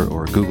 Tumblr,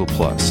 or Google+.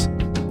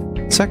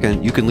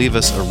 Second, you can leave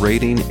us a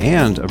rating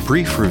and a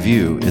brief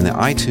review in the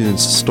iTunes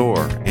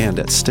Store and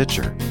at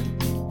Stitcher.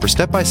 For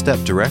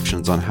step-by-step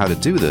directions on how to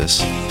do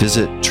this,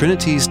 visit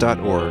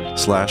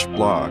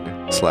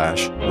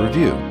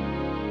trinities.org/blog/review.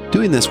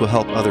 Doing this will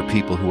help other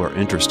people who are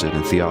interested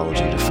in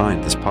theology to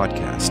find this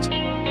podcast.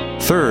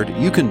 Third,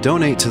 you can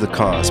donate to the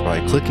cause by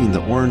clicking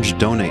the orange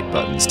donate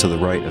buttons to the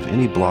right of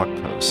any blog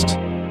post.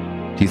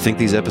 Do you think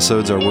these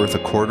episodes are worth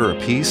 $0.25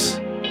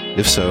 apiece?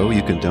 If so,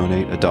 you can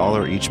donate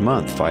 $1 each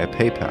month via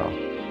PayPal.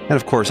 And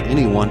of course,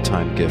 any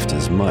one-time gift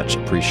is much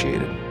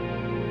appreciated.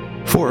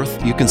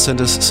 Fourth, you can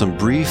send us some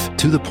brief,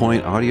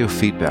 to-the-point audio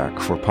feedback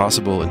for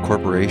possible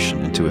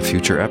incorporation into a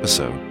future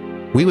episode.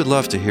 We would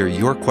love to hear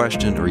your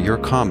question or your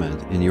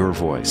comment in your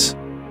voice.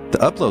 The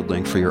upload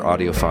link for your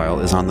audio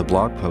file is on the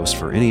blog post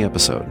for any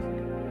episode.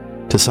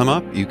 To sum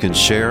up, you can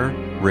share,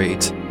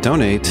 rate,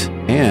 donate,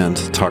 and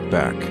talk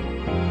back.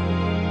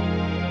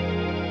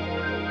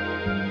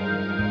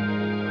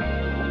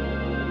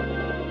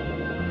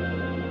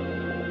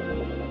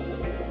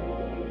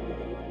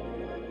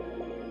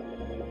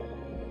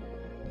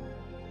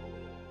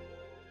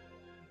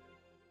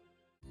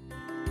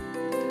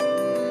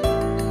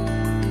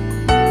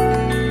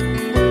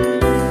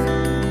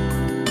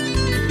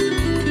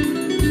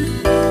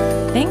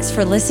 Thanks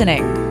for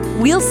listening.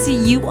 We'll see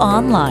you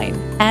online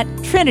at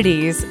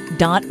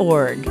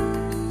trinities.org.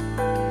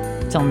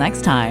 Till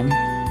next time,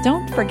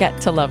 don't forget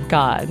to love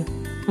God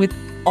with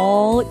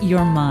all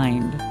your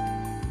mind.